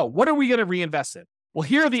 So what are we going to reinvest in? Well,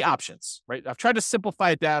 here are the options, right? I've tried to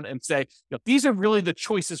simplify it down and say, these are really the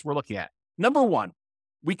choices we're looking at. Number one,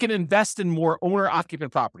 we can invest in more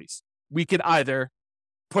owner-occupant properties. We could either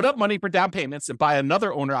put up money for down payments and buy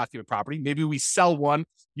another owner-occupant property. Maybe we sell one,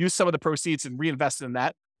 use some of the proceeds and reinvest in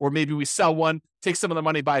that. Or maybe we sell one, take some of the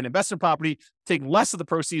money, buy an investment property, take less of the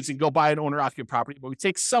proceeds and go buy an owner-occupant property. But we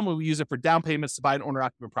take some and we use it for down payments to buy an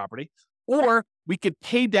owner-occupant property. Or we could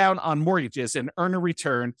pay down on mortgages and earn a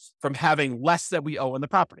return from having less that we owe on the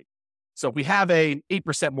property. So if we have an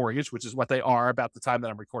 8% mortgage, which is what they are about the time that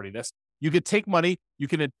I'm recording this, you could take money,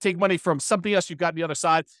 from something else you've got on the other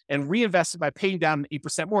side and reinvest it by paying down an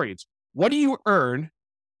 8% mortgage. What do you earn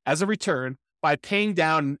as a return by paying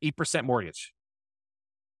down an 8% mortgage?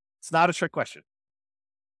 It's not a trick question.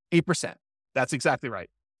 8%. That's exactly right.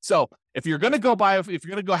 So if you're going to go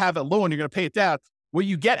have a loan, you're going to pay it down. What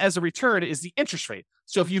you get as a return is the interest rate.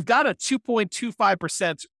 So if you've got a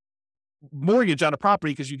 2.25% mortgage on a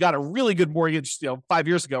property because you got a really good mortgage, 5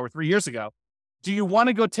 years ago or 3 years ago, do you want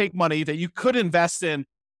to go take money that you could invest in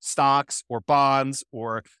stocks or bonds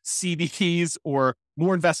or CDs or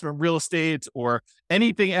more investment in real estate or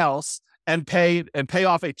anything else and pay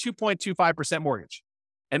off a 2.25% mortgage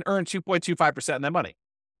and earn 2.25% on that money?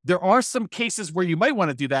 There are some cases where you might want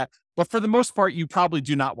to do that, but for the most part, you probably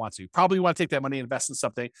do not want to. You probably want to take that money and invest in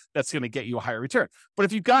something that's going to get you a higher return. But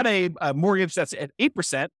if you've got a mortgage that's at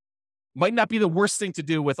 8%, might not be the worst thing to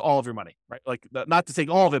do with all of your money, right? Like not to take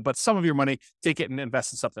all of it, but some of your money, take it and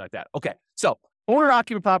invest in something like that. Okay. So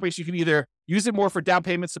owner-occupied properties, you can either use it more for down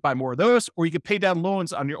payments to buy more of those, or you can pay down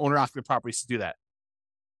loans on your owner-occupied properties to do that.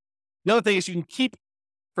 The other thing is you can keep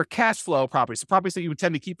for cash flow properties, the properties that you would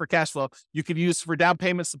tend to keep for cash flow, you could use for down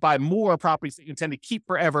payments to buy more properties that you intend to keep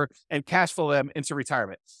forever and cash flow them into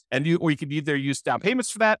retirement. Or you could either use down payments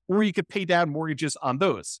for that, or you could pay down mortgages on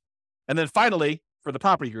those. And then finally, for the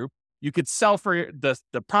property group, you could sell for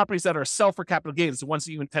the properties that are sell for capital gains, the ones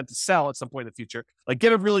that you intend to sell at some point in the future, like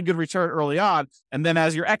get a really good return early on. And then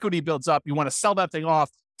as your equity builds up, you want to sell that thing off,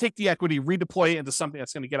 take the equity, redeploy it into something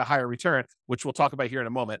that's going to get a higher return, which we'll talk about here in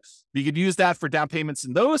a moment. You could use that for down payments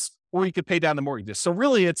in those, or you could pay down the mortgages. So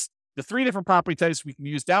really it's the three different property types. We can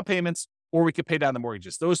use down payments, or we could pay down the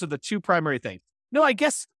mortgages. Those are the two primary things. No, I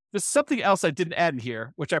guess there's something else I didn't add in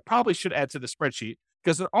here, which I probably should add to the spreadsheet,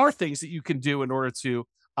 because there are things that you can do in order to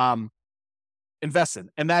invest in,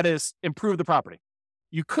 and that is improve the property.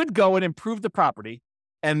 You could go and improve the property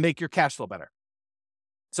and make your cash flow better.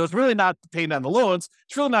 So it's really not paying down the loans.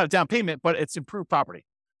 It's really not a down payment, but it's improved property.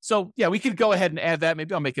 So yeah, we could go ahead and add that.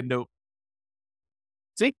 Maybe I'll make a note.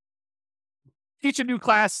 See? Teach a new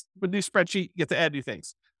class with a new spreadsheet, you get to add new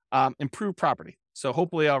things. Improve property. So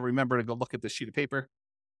hopefully I'll remember to go look at this sheet of paper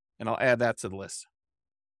and I'll add that to the list.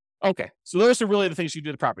 Okay, so those are really the things you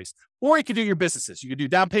do to properties. Or you could do your businesses. You could do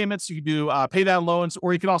down payments, you could do pay down loans,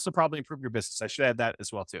 or you can also probably improve your business. I should add that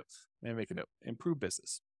as well too. Let me make a note. Improve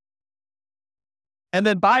business. And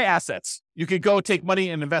then buy assets. You could go take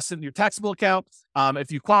money and invest it in your taxable account.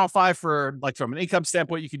 If you qualify for, like from an income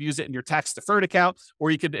standpoint, you could use it in your tax deferred account,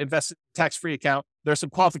 or you could invest in a tax-free account. There's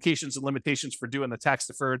some qualifications and limitations for doing the tax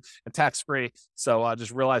deferred and tax-free. So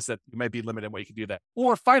just realize that you might be limited in what you can do that.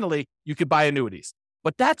 Or finally, you could buy annuities.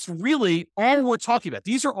 But that's really all we're talking about.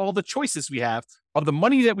 These are all the choices we have of the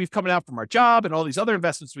money that we've coming out from our job and all these other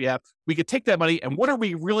investments we have. We could take that money and what are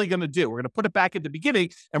we really going to do? We're going to put it back at the beginning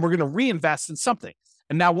and we're going to reinvest in something.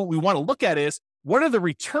 And now what we want to look at is what are the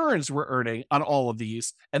returns we're earning on all of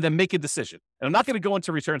these and then make a decision. And I'm not going to go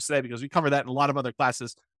into returns today because we cover that in a lot of other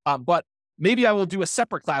classes. But maybe I will do a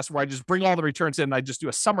separate class where I just bring all the returns in and I just do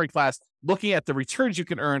a summary class looking at the returns you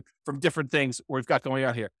can earn from different things we've got going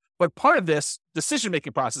on here. But part of this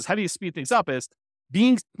decision-making process, how do you speed things up, is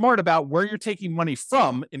being smart about where you're taking money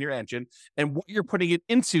from in your engine and what you're putting it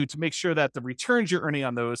into to make sure that the returns you're earning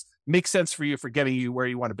on those make sense for you for getting you where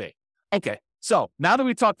you want to be. Okay, so now that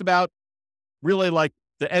we talked about really like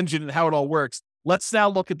the engine and how it all works, let's now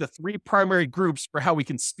look at the three primary groups for how we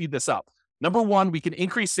can speed this up. Number one, we can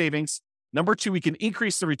increase savings. Number two, we can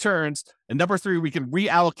increase the returns. And number three, we can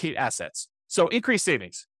reallocate assets. So increase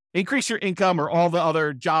savings. Increase your income or all the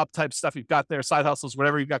other job type stuff you've got there, side hustles,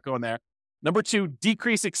 whatever you've got going there. Number two,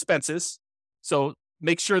 decrease expenses. So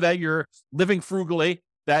make sure that you're living frugally,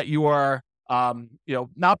 that you are,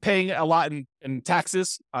 not paying a lot in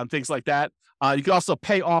taxes on things like that. You can also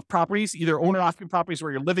pay off properties, either owner-occupied properties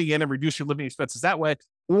where you're living in and reduce your living expenses that way,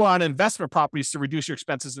 or on investment properties to reduce your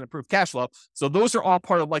expenses and improve cash flow. So those are all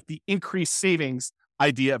part of like the increased savings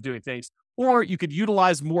idea of doing things. Or you could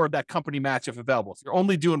utilize more of that company match if available. If you're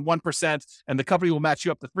only doing 1% and the company will match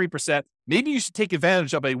you up to 3%, maybe you should take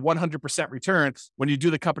advantage of a 100% return when you do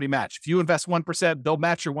the company match. If you invest 1%, they'll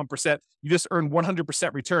match your 1%. You just earn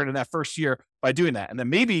 100% return in that first year by doing that. And then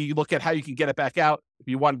maybe you look at how you can get it back out if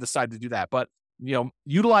you want to decide to do that. But,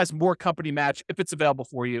 utilize more company match if it's available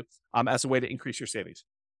for you as a way to increase your savings.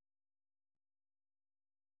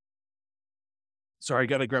 Sorry, I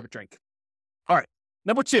got to grab a drink. All right.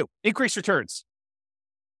 Number two, increase returns.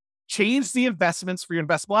 Change the investments for your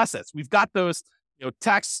investable assets. We've got those,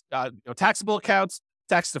 taxable accounts,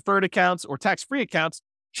 tax deferred accounts, or tax free accounts.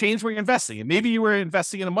 Change where you're investing. And maybe you were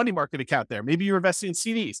investing in a money market account there. Maybe you're investing in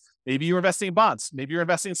CDs. Maybe you're investing in bonds. Maybe you're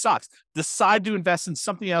investing in stocks. Decide to invest in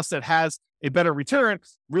something else that has a better return.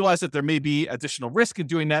 Realize that there may be additional risk in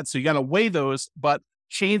doing that. So you got to weigh those, but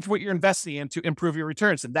change what you're investing in to improve your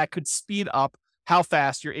returns. And that could speed up how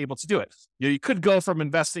fast you're able to do it. You could go from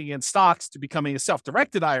investing in stocks to becoming a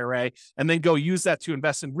self-directed IRA and then go use that to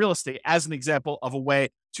invest in real estate as an example of a way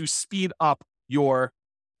to speed up your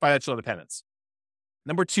financial independence.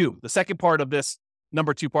 Number two, the second part of this,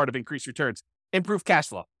 number two part of increased returns, improve cash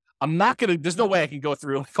flow. There's no way I can go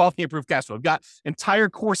through all the improved cash flow. I've got entire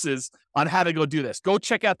courses on how to go do this. Go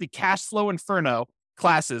check out the Cash Flow Inferno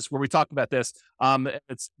classes where we talk about this.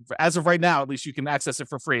 It's as of right now, at least you can access it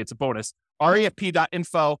for free. It's a bonus.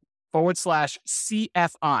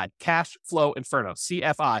 refp.info/CFI, Cash Flow Inferno,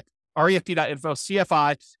 CFI, refp.info,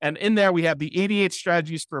 CFI. And in there, we have the 88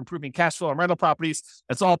 strategies for improving cash flow on rental properties.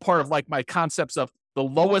 It's all part of like my concepts of the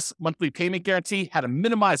lowest monthly payment guarantee, how to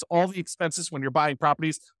minimize all the expenses when you're buying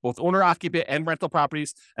properties, both owner-occupant and rental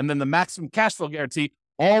properties, and then the maximum cash flow guarantee,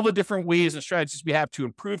 all the different ways and strategies we have to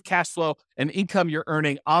improve cash flow and income you're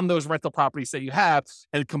earning on those rental properties that you have,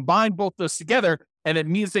 and combine both those together. And it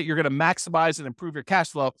means that you're going to maximize and improve your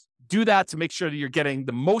cash flow. Do that to make sure that you're getting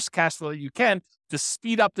the most cash flow that you can to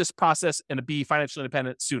speed up this process and to be financially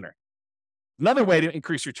independent sooner. Another way to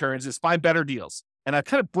increase returns is find better deals. And I've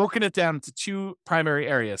kind of broken it down into two primary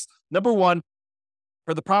areas. Number one,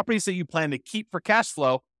 for the properties that you plan to keep for cash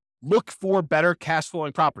flow, look for better cash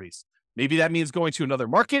flowing properties. Maybe that means going to another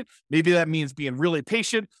market. Maybe that means being really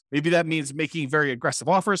patient. Maybe that means making very aggressive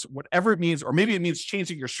offers, whatever it means, or maybe it means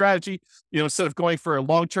changing your strategy. Instead of going for a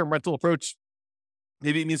long-term rental approach,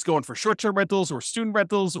 maybe it means going for short-term rentals or student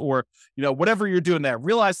rentals or, whatever you're doing there.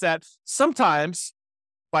 Realize that sometimes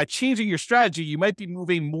by changing your strategy, you might be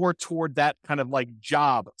moving more toward that kind of like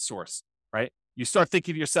job source, right? You start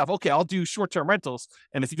thinking to yourself, okay, I'll do short-term rentals.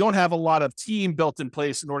 And if you don't have a lot of team built in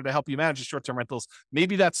place in order to help you manage the short-term rentals,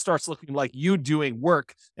 maybe that starts looking like you doing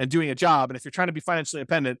work and doing a job. And if you're trying to be financially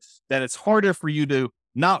independent, then it's harder for you to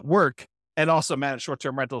not work and also manage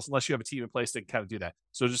short-term rentals unless you have a team in place that can kind of do that.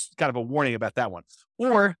 So just kind of a warning about that one.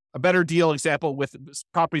 Or a better deal example with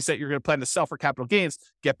properties that you're going to plan to sell for capital gains,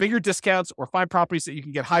 get bigger discounts or find properties that you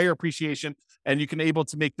can get higher appreciation and you can able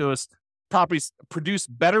to make those properties produce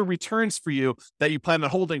better returns for you that you plan on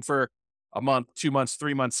holding for a month, 2 months,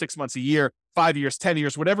 3 months, 6 months, a year, 5 years, 10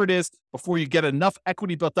 years, whatever it is, before you get enough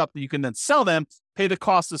equity built up that you can then sell them, pay the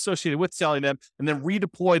costs associated with selling them, and then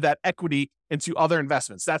redeploy that equity into other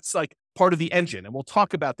investments. That's like part of the engine. And we'll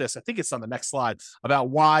talk about this. I think it's on the next slide about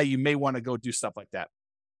why you may want to go do stuff like that.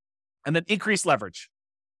 And then increase leverage.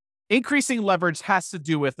 Increasing leverage has to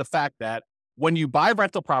do with the fact that when you buy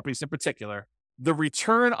rental properties in particular, the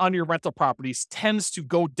return on your rental properties tends to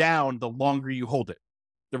go down the longer you hold it.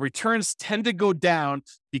 The returns tend to go down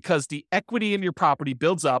because the equity in your property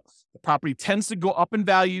builds up. The property tends to go up in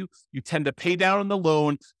value. You tend to pay down on the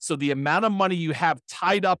loan. So the amount of money you have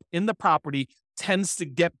tied up in the property tends to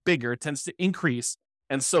get bigger, tends to increase.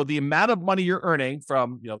 And so the amount of money you're earning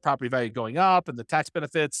from, property value going up and the tax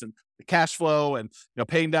benefits and the cash flow and,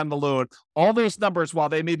 paying down the loan, all those numbers, while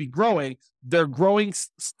they may be growing, they're growing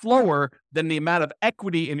slower than the amount of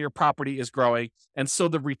equity in your property is growing. And so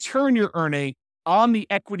the return you're earning on the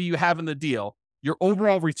equity you have in the deal, your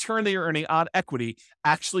overall return that you're earning on equity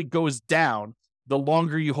actually goes down the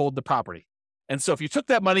longer you hold the property. And so if you took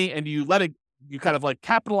that money and you let it, you kind of like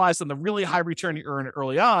capitalize on the really high return you earn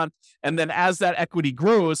early on. And then as that equity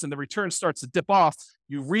grows and the return starts to dip off,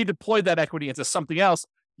 you redeploy that equity into something else.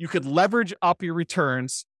 You could leverage up your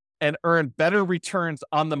returns and earn better returns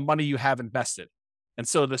on the money you have invested. And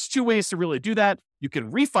so there's two ways to really do that. You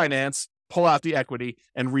can refinance, pull out the equity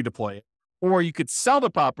and redeploy it. Or you could sell the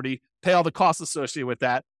property, pay all the costs associated with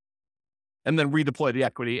that, and then redeploy the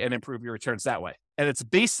equity and improve your returns that way. And it's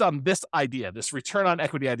based on this idea, this return on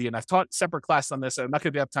equity idea. And I've taught separate classes on this. And I'm not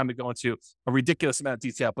going to have time to go into a ridiculous amount of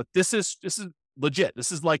detail, but this is legit.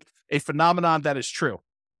 This is like a phenomenon that is true.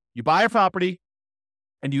 You buy a property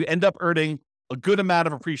and you end up earning a good amount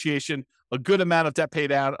of appreciation, a good amount of debt pay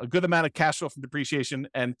down, a good amount of cash flow from depreciation,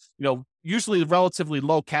 and usually relatively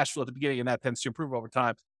low cash flow at the beginning, and that tends to improve over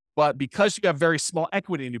time. But because you have very small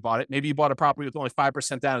equity and you bought it, maybe you bought a property with only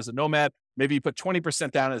 5% down as a nomad, maybe you put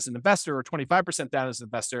 20% down as an investor or 25% down as an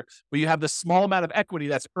investor, but you have this small amount of equity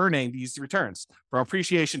that's earning these returns from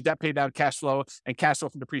appreciation, debt pay down, cash flow, and cash flow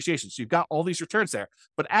from depreciation. So you've got all these returns there.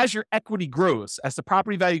 But as your equity grows, as the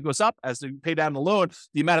property value goes up, as you pay down the loan,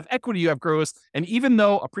 the amount of equity you have grows. And even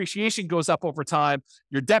though appreciation goes up over time,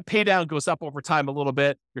 your debt pay down goes up over time a little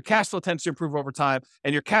bit, your cash flow tends to improve over time,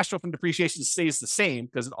 and your cash flow from depreciation stays the same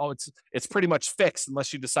because it's pretty much fixed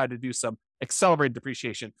unless you decide to do some accelerated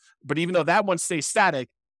depreciation. But even though that one stays static,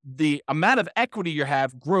 the amount of equity you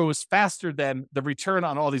have grows faster than the return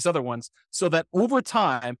on all these other ones. So that over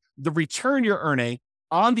time, the return you're earning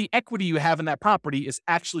on the equity you have in that property is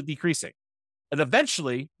actually decreasing. And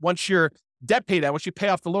eventually, once your debt pay down, once you pay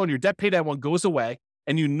off the loan, your debt pay down one goes away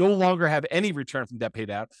and you no longer have any return from debt pay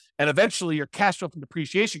down. And eventually your cash flow from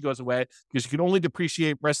depreciation goes away because you can only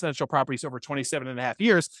depreciate residential properties over 27 and a half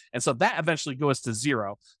years. And so that eventually goes to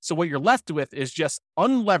zero. So what you're left with is just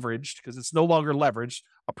unleveraged, because it's no longer leveraged,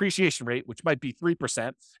 appreciation rate, which might be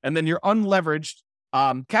 3%. And then your unleveraged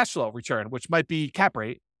cash flow return, which might be cap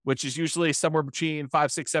rate, which is usually somewhere between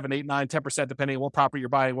 5, 6, 7, 8, 9, 10%, depending on what property you're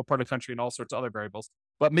buying, what part of the country, and all sorts of other variables.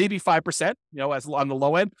 But maybe 5%, as on the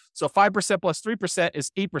low end. So 5% plus 3% is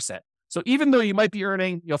 8%. So even though you might be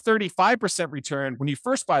earning, 35% return when you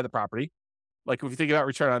first buy the property, like if you think about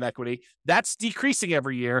return on equity, that's decreasing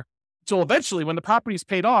every year So eventually, when the property is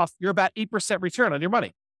paid off, you're about 8% return on your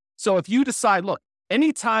money. So if you decide, look,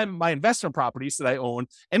 anytime my investment properties that I own,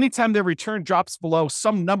 anytime their return drops below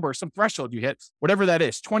some number, some threshold you hit, whatever that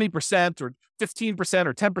is, 20% or 15%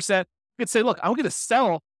 or 10%, you could say, look, I'm going to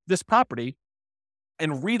sell this property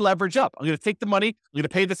and re-leverage up. I'm going to take the money, I'm going to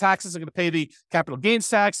pay the taxes, I'm going to pay the capital gains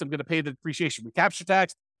tax, I'm going to pay the depreciation recapture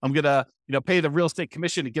tax, I'm going to pay the real estate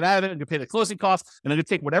commission to get out of it, I'm going to pay the closing costs, and I'm going to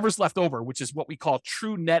take whatever's left over, which is what we call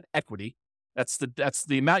true net equity. That's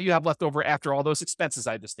the amount you have left over after all those expenses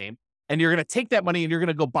I just named. And you're going to take that money and you're going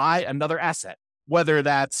to go buy another asset, whether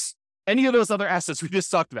that's any of those other assets we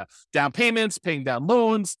just talked about, down payments, paying down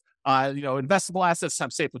loans, investable assets,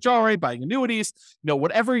 times staple jewelry, buying annuities,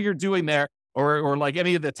 whatever you're doing there, or like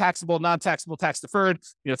any of the taxable, non-taxable, tax deferred,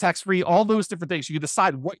 tax-free, all those different things. You can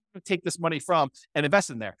decide what you're going to take this money from and invest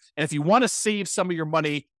in there. And if you want to save some of your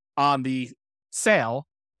money on the sale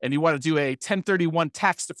and you want to do a 1031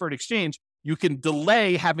 tax deferred exchange, you can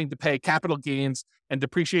delay having to pay capital gains and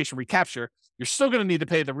depreciation recapture. You're still going to need to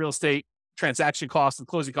pay the real estate transaction costs and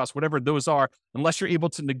closing costs, whatever those are, unless you're able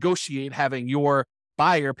to negotiate having your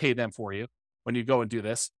buyer pay them for you when you go and do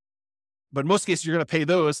this. But in most cases, you're going to pay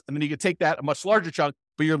those, and then you can take that a much larger chunk,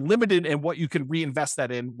 but you're limited in what you can reinvest that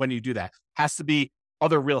in when you do that. Has to be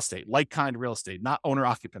other real estate, like-kind real estate, not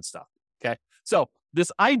owner-occupant stuff, okay? So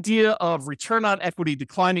this idea of return on equity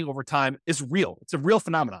declining over time is real. It's a real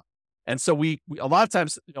phenomenon. And so we a lot of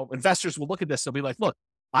times, investors will look at this and be like, look,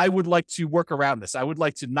 I would like to work around this. I would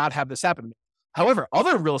like to not have this happen to me. However,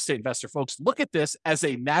 other real estate investor folks look at this as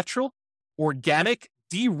a natural, organic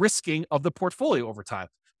de-risking of the portfolio over time.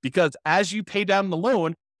 Because as you pay down the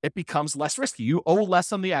loan, it becomes less risky. You owe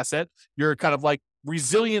less on the asset. Your kind of like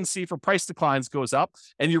resiliency for price declines goes up,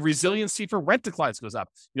 and your resiliency for rent declines goes up.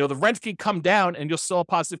 The rent can come down and you'll still have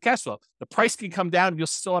positive cash flow. The price can come down and you'll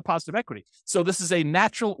still have positive equity. So this is a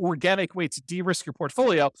natural, organic way to de-risk your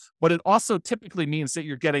portfolio, but it also typically means that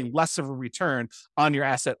you're getting less of a return on your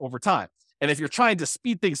asset over time. And if you're trying to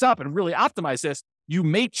speed things up and really optimize this, you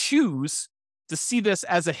may choose to see this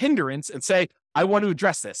as a hindrance and say, I want to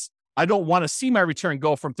address this. I don't want to see my return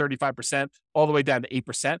go from 35% all the way down to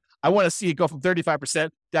 8%. I want to see it go from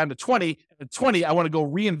 35% down to 20. And 20, I want to go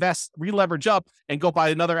reinvest, re-leverage up, and go buy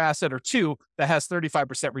another asset or two that has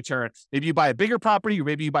 35% return. Maybe you buy a bigger property, or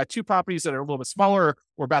maybe you buy two properties that are a little bit smaller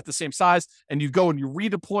or about the same size, and you go and you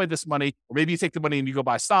redeploy this money, or maybe you take the money and you go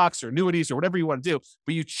buy stocks or annuities or whatever you want to do,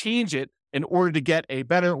 but you change it in order to get a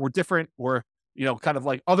better or different or kind of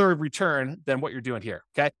like other return than what you're doing here.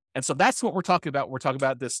 Okay. And so that's what we're talking about. We're talking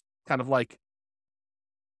about this kind of like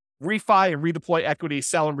refi and redeploy equity,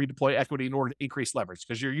 sell and redeploy equity in order to increase leverage,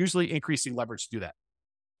 because you're usually increasing leverage to do that.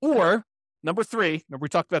 Or number three, remember we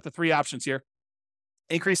talked about the three options here: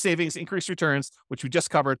 increase savings, increase returns, which we just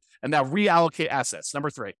covered, and now reallocate assets. Number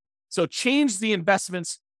three. So change the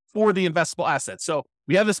investments for the investable assets. So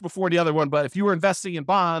we had this before the other one, but if you were investing in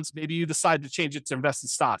bonds, maybe you decide to change it to invest in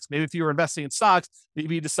stocks. Maybe if you were investing in stocks,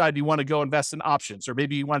 maybe you decide you want to go invest in options, or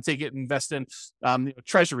maybe you want to take it and invest in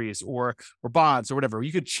treasuries or bonds or whatever.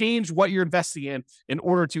 You could change what you're investing in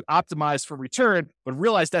order to optimize for return, but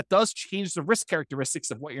realize that does change the risk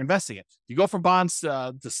characteristics of what you're investing in. You go from bonds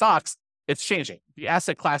to stocks, it's changing. The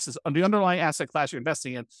asset classes, the underlying asset class you're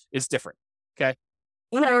investing in is different. Okay.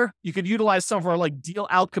 Or you could utilize some of our like deal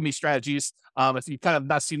alchemy strategies. If you kind of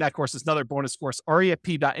not seen that course, it's another bonus course,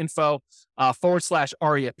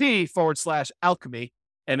 refp.info/REAP/alchemy.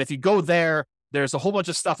 And if you go there, there's a whole bunch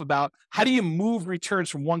of stuff about how do you move returns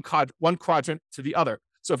from one quadrant to the other.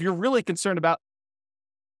 So if you're really concerned about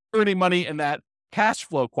earning money in that cash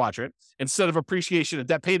flow quadrant instead of appreciation and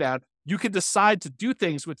debt pay down, you can decide to do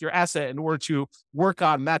things with your asset in order to work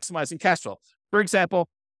on maximizing cash flow. For example,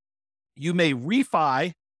 you may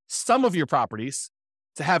refi some of your properties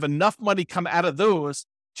to have enough money come out of those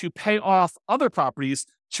to pay off other properties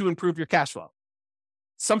to improve your cash flow.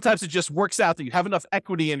 Sometimes it just works out that you have enough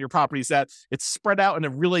equity in your properties that it's spread out in a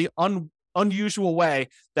really unusual way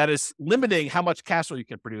that is limiting how much cash flow you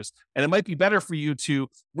can produce. And it might be better for you to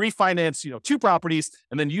refinance, two properties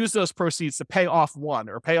and then use those proceeds to pay off one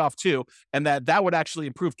or pay off two. And that would actually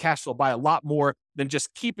improve cash flow by a lot more than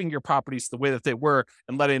just keeping your properties the way that they were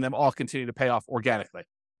and letting them all continue to pay off organically.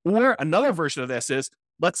 Or another version of this is,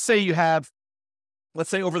 let's say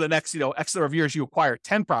over the next, X number of years, you acquire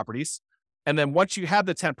 10 properties. And then once you have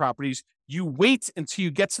the 10 properties, you wait until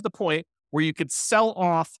you get to the point where you could sell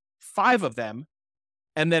off 5 of them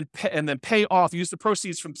and then pay off, use the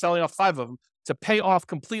proceeds from selling off 5 of them to pay off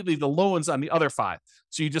completely the loans on the other 5.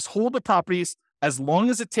 So you just hold the properties as long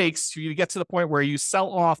as it takes for you to get to the point where you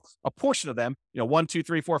sell off a portion of them, 1, 2,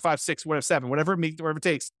 3, 4, 5, 6, whatever, 7, whatever it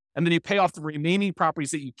takes. and then you pay off the remaining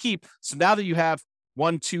properties that you keep. So now that you have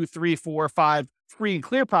 1, 2, 3, 4, 5 free and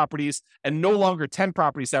clear properties and no longer 10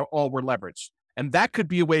 properties that all were leveraged. And that could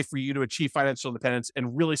be a way for you to achieve financial independence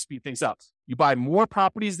and really speed things up. You buy more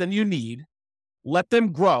properties than you need, let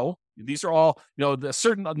them grow. These are all, the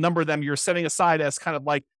certain number of them you're setting aside as kind of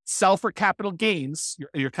like sell for capital gains.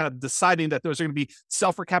 You're kind of deciding that those are going to be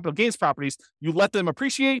sell for capital gains properties. You let them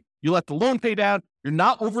appreciate, you let the loan pay down. You're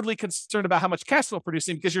not overly concerned about how much cash flow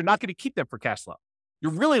producing because you're not going to keep them for cash flow.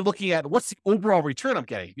 You're really looking at what's the overall return I'm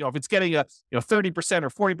getting. If it's getting a 30% or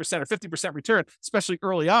 40% or 50% return, especially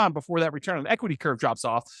early on before that return on equity curve drops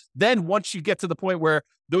off, then once you get to the point where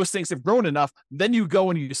those things have grown enough, then you go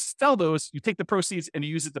and you sell those, you take the proceeds and you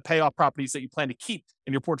use it to pay off properties that you plan to keep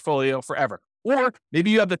in your portfolio forever. Or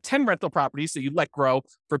maybe you have the 10 rental properties that you let grow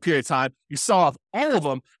for a period of time. You sell off all of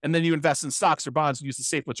them, and then you invest in stocks or bonds and use the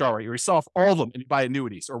safe withdrawal rate. Or you sell off all of them and you buy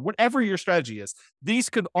annuities, or whatever your strategy is.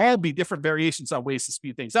 These could all be different variations on ways to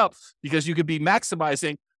speed things up, because you could be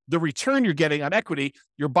maximizing the return you're getting on equity.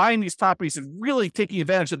 You're buying these properties and really taking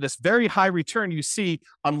advantage of this very high return you see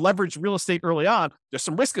on leveraged real estate early on. There's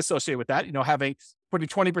some risk associated with that, putting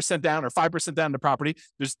 20% down or 5% down the property.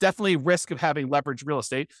 There's definitely risk of having leveraged real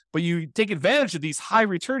estate, but you take advantage of these high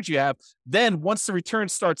returns you have. Then once the return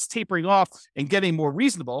starts tapering off and getting more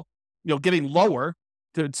reasonable, getting lower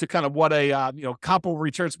to kind of what a, comparable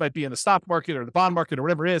returns might be in the stock market or the bond market or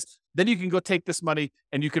whatever it is, then you can go take this money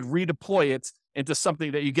and you could redeploy it into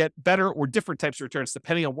something that you get better or different types of returns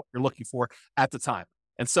depending on what you're looking for at the time.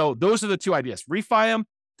 And so those are the two ideas: refi them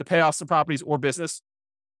to pay off some properties or business,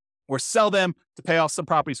 or sell them to pay off some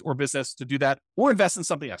properties or business to do that, or invest in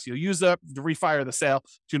something else. You'll use the refi or the sale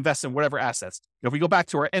to invest in whatever assets. If we go back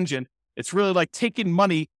to our engine, it's really like taking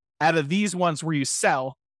money out of these ones where you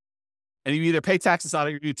sell and you either pay taxes on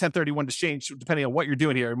it or you do 1031 exchange, depending on what you're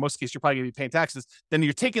doing here. In most cases, you're probably going to be paying taxes. Then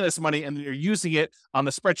you're taking this money and you're using it on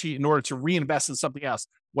the spreadsheet in order to reinvest in something else,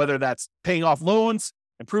 whether that's paying off loans,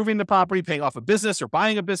 improving the property, paying off a business or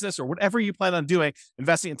buying a business or whatever you plan on doing,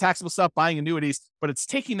 investing in taxable stuff, buying annuities, but it's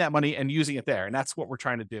taking that money and using it there. And that's what we're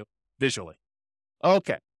trying to do visually.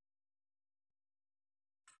 Okay.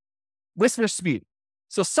 Risk versus speed.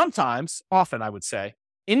 So often I would say,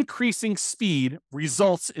 increasing speed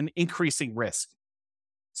results in increasing risk.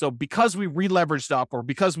 So because we re-leveraged up or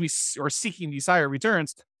because we are seeking these higher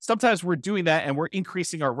returns, sometimes we're doing that and we're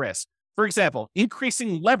increasing our risk. For example,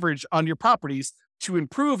 increasing leverage on your properties to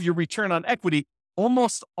improve your return on equity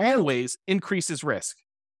almost always increases risk,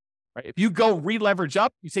 right? If you go re-leverage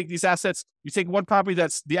up, you take these assets, you take one property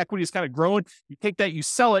that's the equity is kind of growing, you take that, you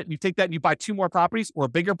sell it, and you take that and you buy two more properties or a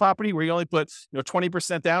bigger property where you only put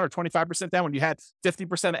 20% down or 25% down when you had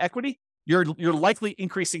 50% of equity, you're likely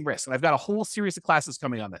increasing risk. And I've got a whole series of classes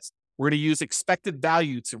coming on this. We're going to use expected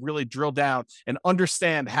value to really drill down and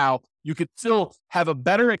understand how you could still have a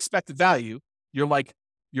better expected value. The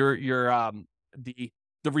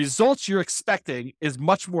results you're expecting is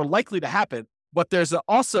much more likely to happen, but there's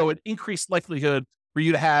also an increased likelihood for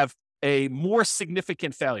you to have a more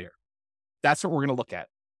significant failure. That's what we're going to look at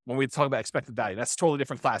when we talk about expected value. That's a totally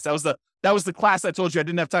different class. That was the class I told you I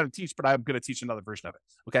didn't have time to teach, but I'm going to teach another version of it.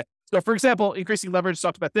 Okay. So for example, increasing leverage,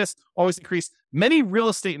 talked about this, always increase. Many real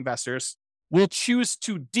estate investors will choose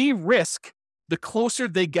to de-risk the closer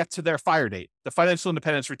they get to their FIRE date, the financial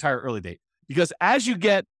independence retire early date. Because as you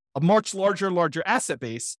get a much larger asset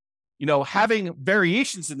base, having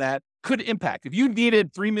variations in that could impact. If you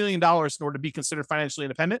needed $3 million in order to be considered financially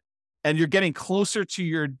independent and you're getting closer to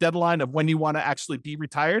your deadline of when you want to actually be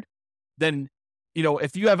retired, then,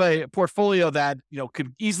 if you have a portfolio that,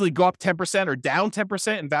 could easily go up 10% or down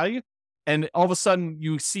 10% in value, and all of a sudden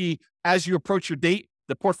you see as you approach your date,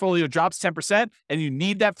 the portfolio drops 10% and you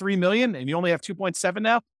need that 3 million and you only have 2.7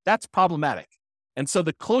 now, that's problematic. And so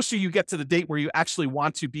the closer you get to the date where you actually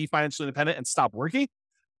want to be financially independent and stop working,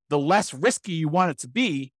 the less risky you want it to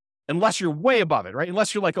be, unless you're way above it, right?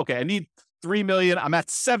 Unless you're like, okay, I need 3 million, I'm at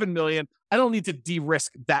 7 million. I don't need to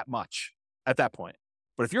de-risk that much at that point.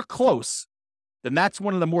 But if you're close, then that's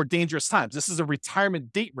one of the more dangerous times. This is a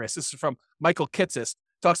retirement date risk. This is from Michael Kitces.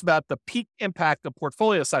 Talks about the peak impact of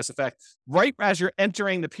portfolio size effect. Right as you're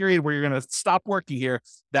entering the period where you're going to stop working here,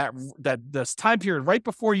 that this time period right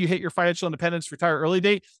before you hit your financial independence, retire early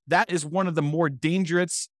date, that is one of the more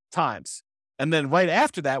dangerous times. And then right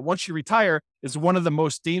after that, once you retire, is one of the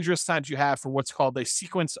most dangerous times you have for what's called a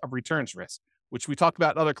sequence of returns risk, which we talked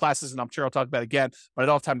about in other classes, and I'm sure I'll talk about again, but I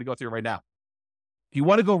don't have time to go through it right now. If you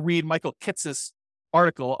want to go read Michael Kitces'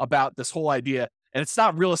 article about this whole idea, and it's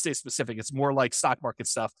not real estate specific, it's more like stock market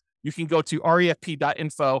stuff, you can go to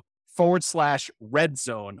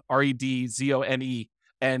refp.info/redzone, REDZone,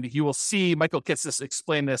 And you will see Michael Kitces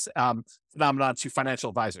explain this phenomenon to financial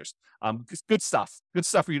advisors. Good stuff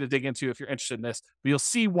for you to dig into if you're interested in this. But you'll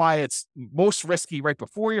see why it's most risky right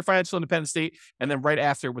before your financial independence date, and then right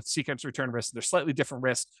after with sequence return risk. They're slightly different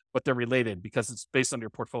risks, but they're related because it's based on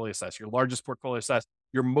your portfolio size. Your largest portfolio size,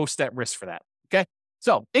 you're most at risk for that. Okay.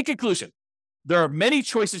 So in conclusion, there are many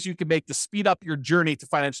choices you can make to speed up your journey to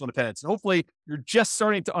financial independence. And hopefully you're just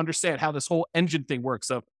starting to understand how this whole engine thing works.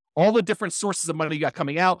 So all the different sources of money you got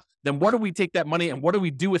coming out, then what do we take that money and what do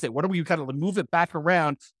we do with it? What do we kind of move it back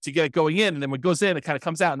around to get it going in? And then when it goes in, it kind of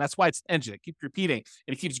comes out. And that's why it's an engine. It keeps repeating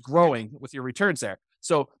and it keeps growing with your returns there.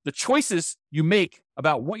 So the choices you make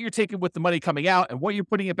about what you're taking with the money coming out and what you're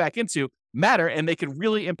putting it back into matter, and they can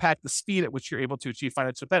really impact the speed at which you're able to achieve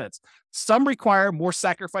financial independence. Some require more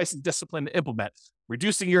sacrifice and discipline to implement,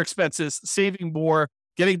 reducing your expenses, saving more,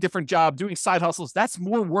 getting a different job, doing side hustles. That's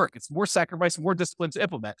more work. It's more sacrifice, more discipline to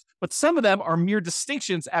implement. But some of them are mere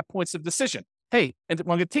distinctions at points of decision. Hey, and I'm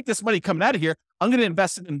going to take this money coming out of here. I'm going to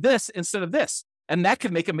invest it in this instead of this. And that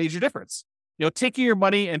can make a major difference. Taking your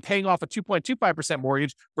money and paying off a 2.25%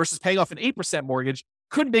 mortgage versus paying off an 8% mortgage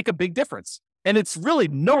could make a big difference. And it's really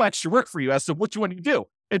no extra work for you as to what you want to do.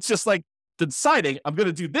 It's just like deciding I'm going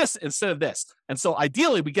to do this instead of this. And so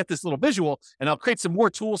ideally we get this little visual, and I'll create some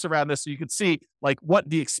more tools around this so you can see like what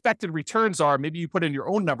the expected returns are. Maybe you put in your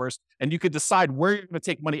own numbers and you could decide where you're going to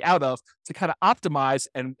take money out of to kind of optimize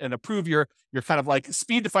and improve your kind of like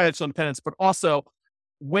speed to financial independence, but also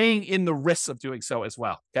weighing in the risks of doing so as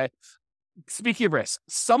well. Okay. Speaking of risk,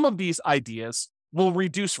 some of these ideas will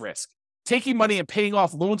reduce risk. Taking money and paying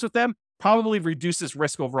off loans with them probably reduces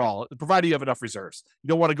risk overall, provided you have enough reserves. You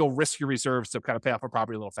don't want to go risk your reserves to kind of pay off a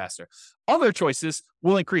property a little faster. Other choices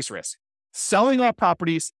will increase risk. Selling off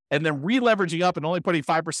properties and then re-leveraging up and only putting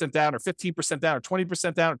 5% down or 15% down or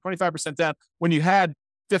 20% down or 25% down when you had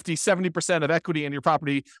 50, 70% of equity in your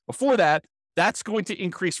property before that, that's going to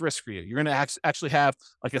increase risk for you. You're going to actually have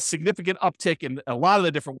like a significant uptick in a lot of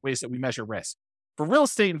the different ways that we measure risk. For real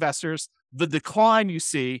estate investors, the decline you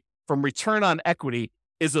see from return on equity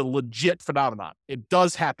is a legit phenomenon. It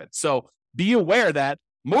does happen. So be aware that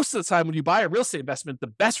most of the time when you buy a real estate investment, the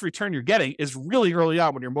best return you're getting is really early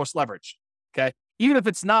on when you're most leveraged. Okay. Even if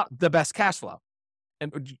it's not the best cash flow.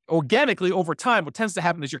 And organically over time, what tends to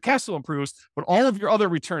happen is your cash flow improves, but all of your other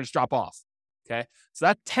returns drop off. Okay. So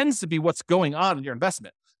that tends to be what's going on in your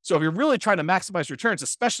investment. So if you're really trying to maximize returns,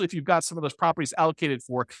 especially if you've got some of those properties allocated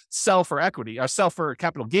for sell for equity or sell for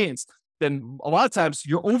capital gains, then a lot of times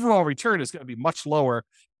your overall return is going to be much lower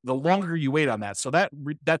the longer you wait on that. So that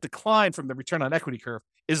decline from the return on equity curve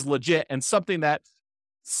is legit and something that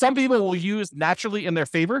some people will use naturally in their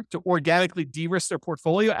favor to organically de-risk their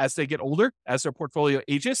portfolio as they get older, as their portfolio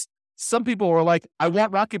ages. Some people are like, I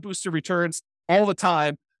want rocket booster returns all the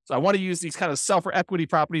time. So I want to use these kind of sell for equity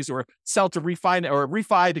properties or sell to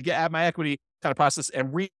refi to get at my equity kind of process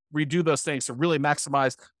and redo those things to really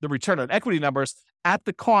maximize the return on equity numbers at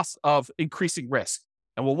the cost of increasing risk.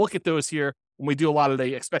 And we'll look at those here when we do a lot of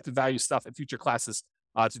the expected value stuff in future classes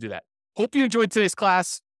to do that. Hope you enjoyed today's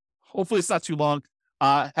class. Hopefully it's not too long.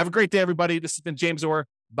 Have a great day, everybody. This has been James Orr.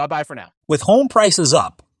 Bye-bye for now. With home prices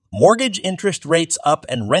up, mortgage interest rates up,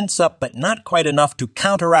 and rents up, but not quite enough to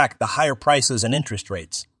counteract the higher prices and interest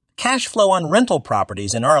rates, cash flow on rental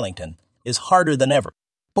properties in Arlington is harder than ever.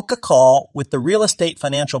 Book a call with the Real Estate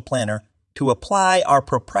Financial Planner to apply our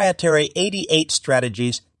proprietary 88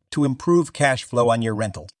 strategies to improve cash flow on your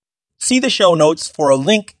rental. See the show notes for a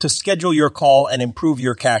link to schedule your call and improve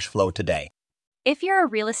your cash flow today. If you're a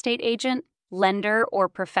real estate agent, lender, or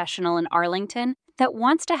professional in Arlington that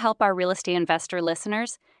wants to help our real estate investor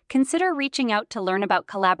listeners, consider reaching out to learn about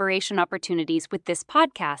collaboration opportunities with this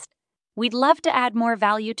podcast. We'd love to add more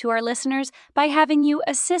value to our listeners by having you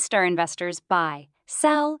assist our investors buy,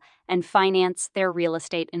 sell, and finance their real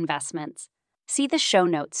estate investments. See the show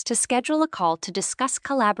notes to schedule a call to discuss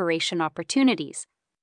collaboration opportunities.